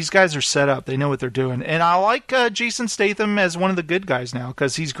 hey, these guys are set up. They know what they're doing. And I like Jason Statham as one of the good guys now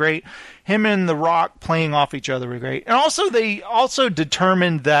because he's great. Him and The Rock playing off each other were great. And also, they also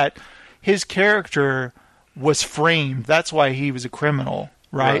determined that his character was framed. That's why he was a criminal,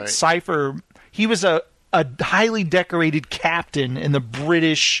 right? Cypher, he was a highly decorated captain in the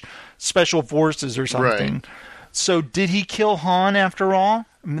British Special Forces or something. Right. So did he kill Han after all?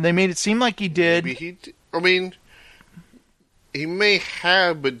 I mean, they made it seem like he did. Maybe he may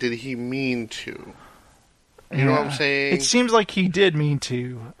have, but did he mean to? You know what I'm saying? It seems like he did mean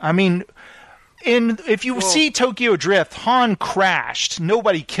to. I mean, if you see Tokyo Drift, Han crashed.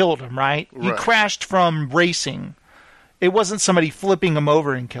 Nobody killed him, right? He crashed from racing. It wasn't somebody flipping him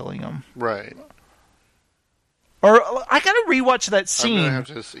over and killing him. Right. Or I gotta rewatch that scene. I'm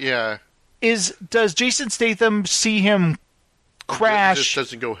gonna have to, yeah. Does Jason Statham see him crash? He just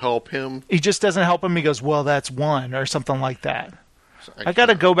doesn't go help him. He just doesn't help him. He goes, "Well, that's one," or something like that. I got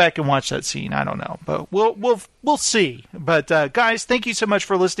to go back and watch that scene. I don't know, but we'll see. But guys, thank you so much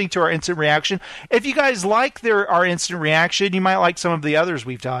for listening to our instant reaction. If you guys like our instant reaction, you might like some of the others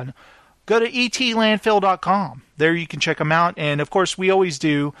we've done. Go to etlandfill.com. There you can check them out. And of course, we always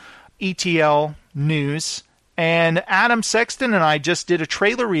do ETL news. And Adam Sexton and I just did a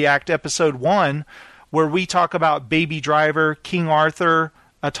trailer react episode 1 where we talk about Baby Driver, King Arthur,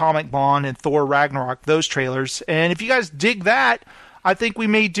 Atomic Blonde, and Thor Ragnarok, those trailers. And if you guys dig that, I think we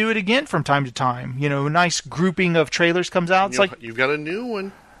may do it again from time to time. You know, a nice grouping of trailers comes out. It's You've got a new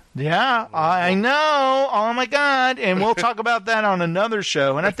one. Yeah, I know. Oh, my God. And we'll talk about that on another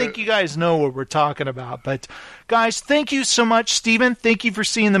show. And I think you guys know what we're talking about. But, guys, thank you so much, Steven. Thank you for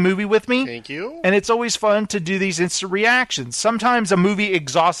seeing the movie with me. Thank you. And it's always fun to do these instant reactions. Sometimes a movie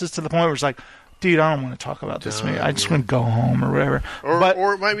exhausts us to the point where it's like, dude, I don't want to talk about this movie. I just want to go home or whatever.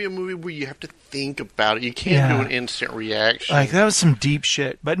 Or it might be a movie where you have to think about it. You can't do an instant reaction. Like, that was some deep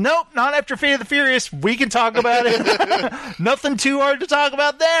shit. But nope, not after Fate of the Furious. We can talk about it. Nothing too hard to talk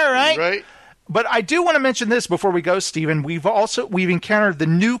about there, right? Right. But I do want to mention this before we go, Steven. We've encountered the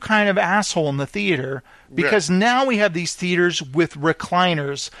new kind of asshole in the theater because now we have these theaters with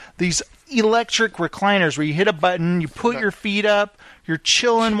recliners, these electric recliners where you hit a button, you put your feet up, you're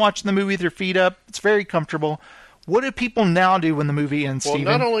chilling, watching the movie with your feet up. It's very comfortable. What do people now do when the movie ends, Steven?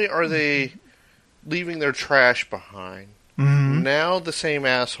 Well, not only are they leaving their trash behind, now the same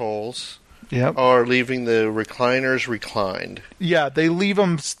assholes are leaving the recliners reclined. Yeah, they leave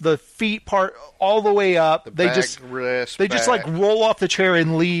them the feet part all the way up. They just like roll off the chair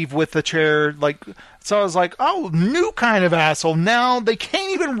and leave with the chair like. So I was like, oh, new kind of asshole. Now they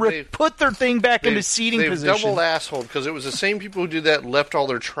can't even put their thing back into seating position. They've double asshole because it was the same people who did that and left all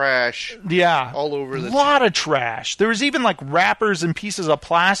their trash all over the lot of trash. There was even like wrappers and pieces of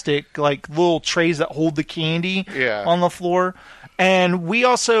plastic, like little trays that hold the candy on the floor. And we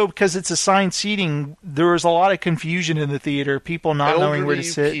also, because it's assigned seating, there was a lot of confusion in the theater, people not knowing where to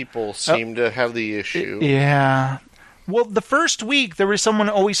sit. People seem to have the issue. Yeah. Well, the first week, there was someone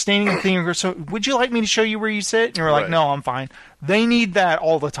always standing in the theater, so would you like me to show you where you sit? And you were like, no, I'm fine. They need that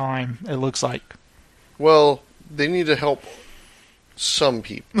all the time, it looks like. Well, they need to help some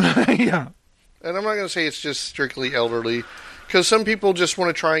people. Yeah. And I'm not going to say it's just strictly elderly, because some people just want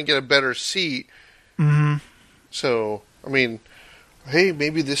to try and get a better seat. Mm-hmm. So, I mean, hey,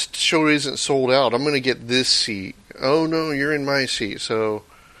 maybe this show isn't sold out. I'm going to get this seat. Oh, no, you're in my seat, so...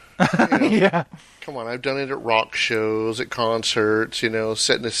 You know, yeah. Come on, I've done it at rock shows, at concerts, sit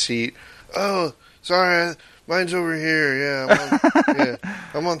in a seat. Oh, sorry, mine's over here. Yeah,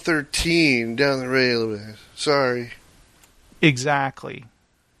 I'm on 13 down the railway. Sorry. Exactly.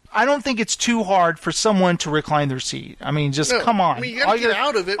 I don't think it's too hard for someone to recline their seat. I mean, come on. I mean, you got to get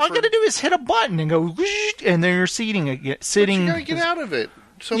out of it. All you got to do is hit a button and go, and then you're sitting. But you got to get out of it.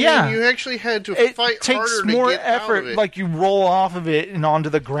 So, yeah. I mean, you actually had to fight harder to more get effort, out of it. like you roll off of it and onto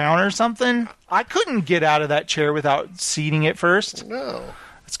the ground or something. I couldn't get out of that chair without seating it first. No.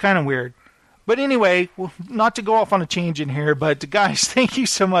 It's kind of weird. But anyway, not to go off on a tangent here, but guys, thank you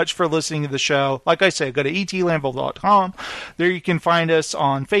so much for listening to the show. Like I said, go to etlandfill.com. There you can find us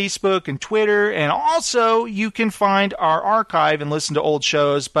on Facebook and Twitter, and also you can find our archive and listen to old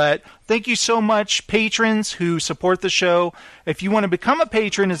shows. But thank you so much, patrons who support the show. If you want to become a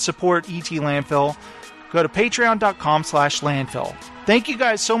patron and support ET Landfill, go to patreon.com/landfill. Thank you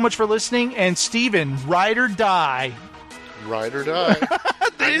guys so much for listening, and Steven, ride or die. Ride or die.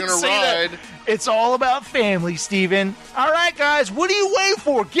 I'm going to ride. That. It's all about family, Steven. All right, guys, what are you waiting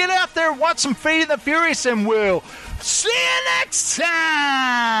for? Get out there, watch some Fate of the Furious, and we'll see you next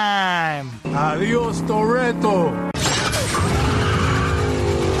time. Adios, Toretto.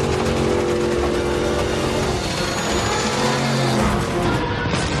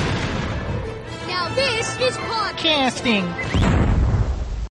 disgusting.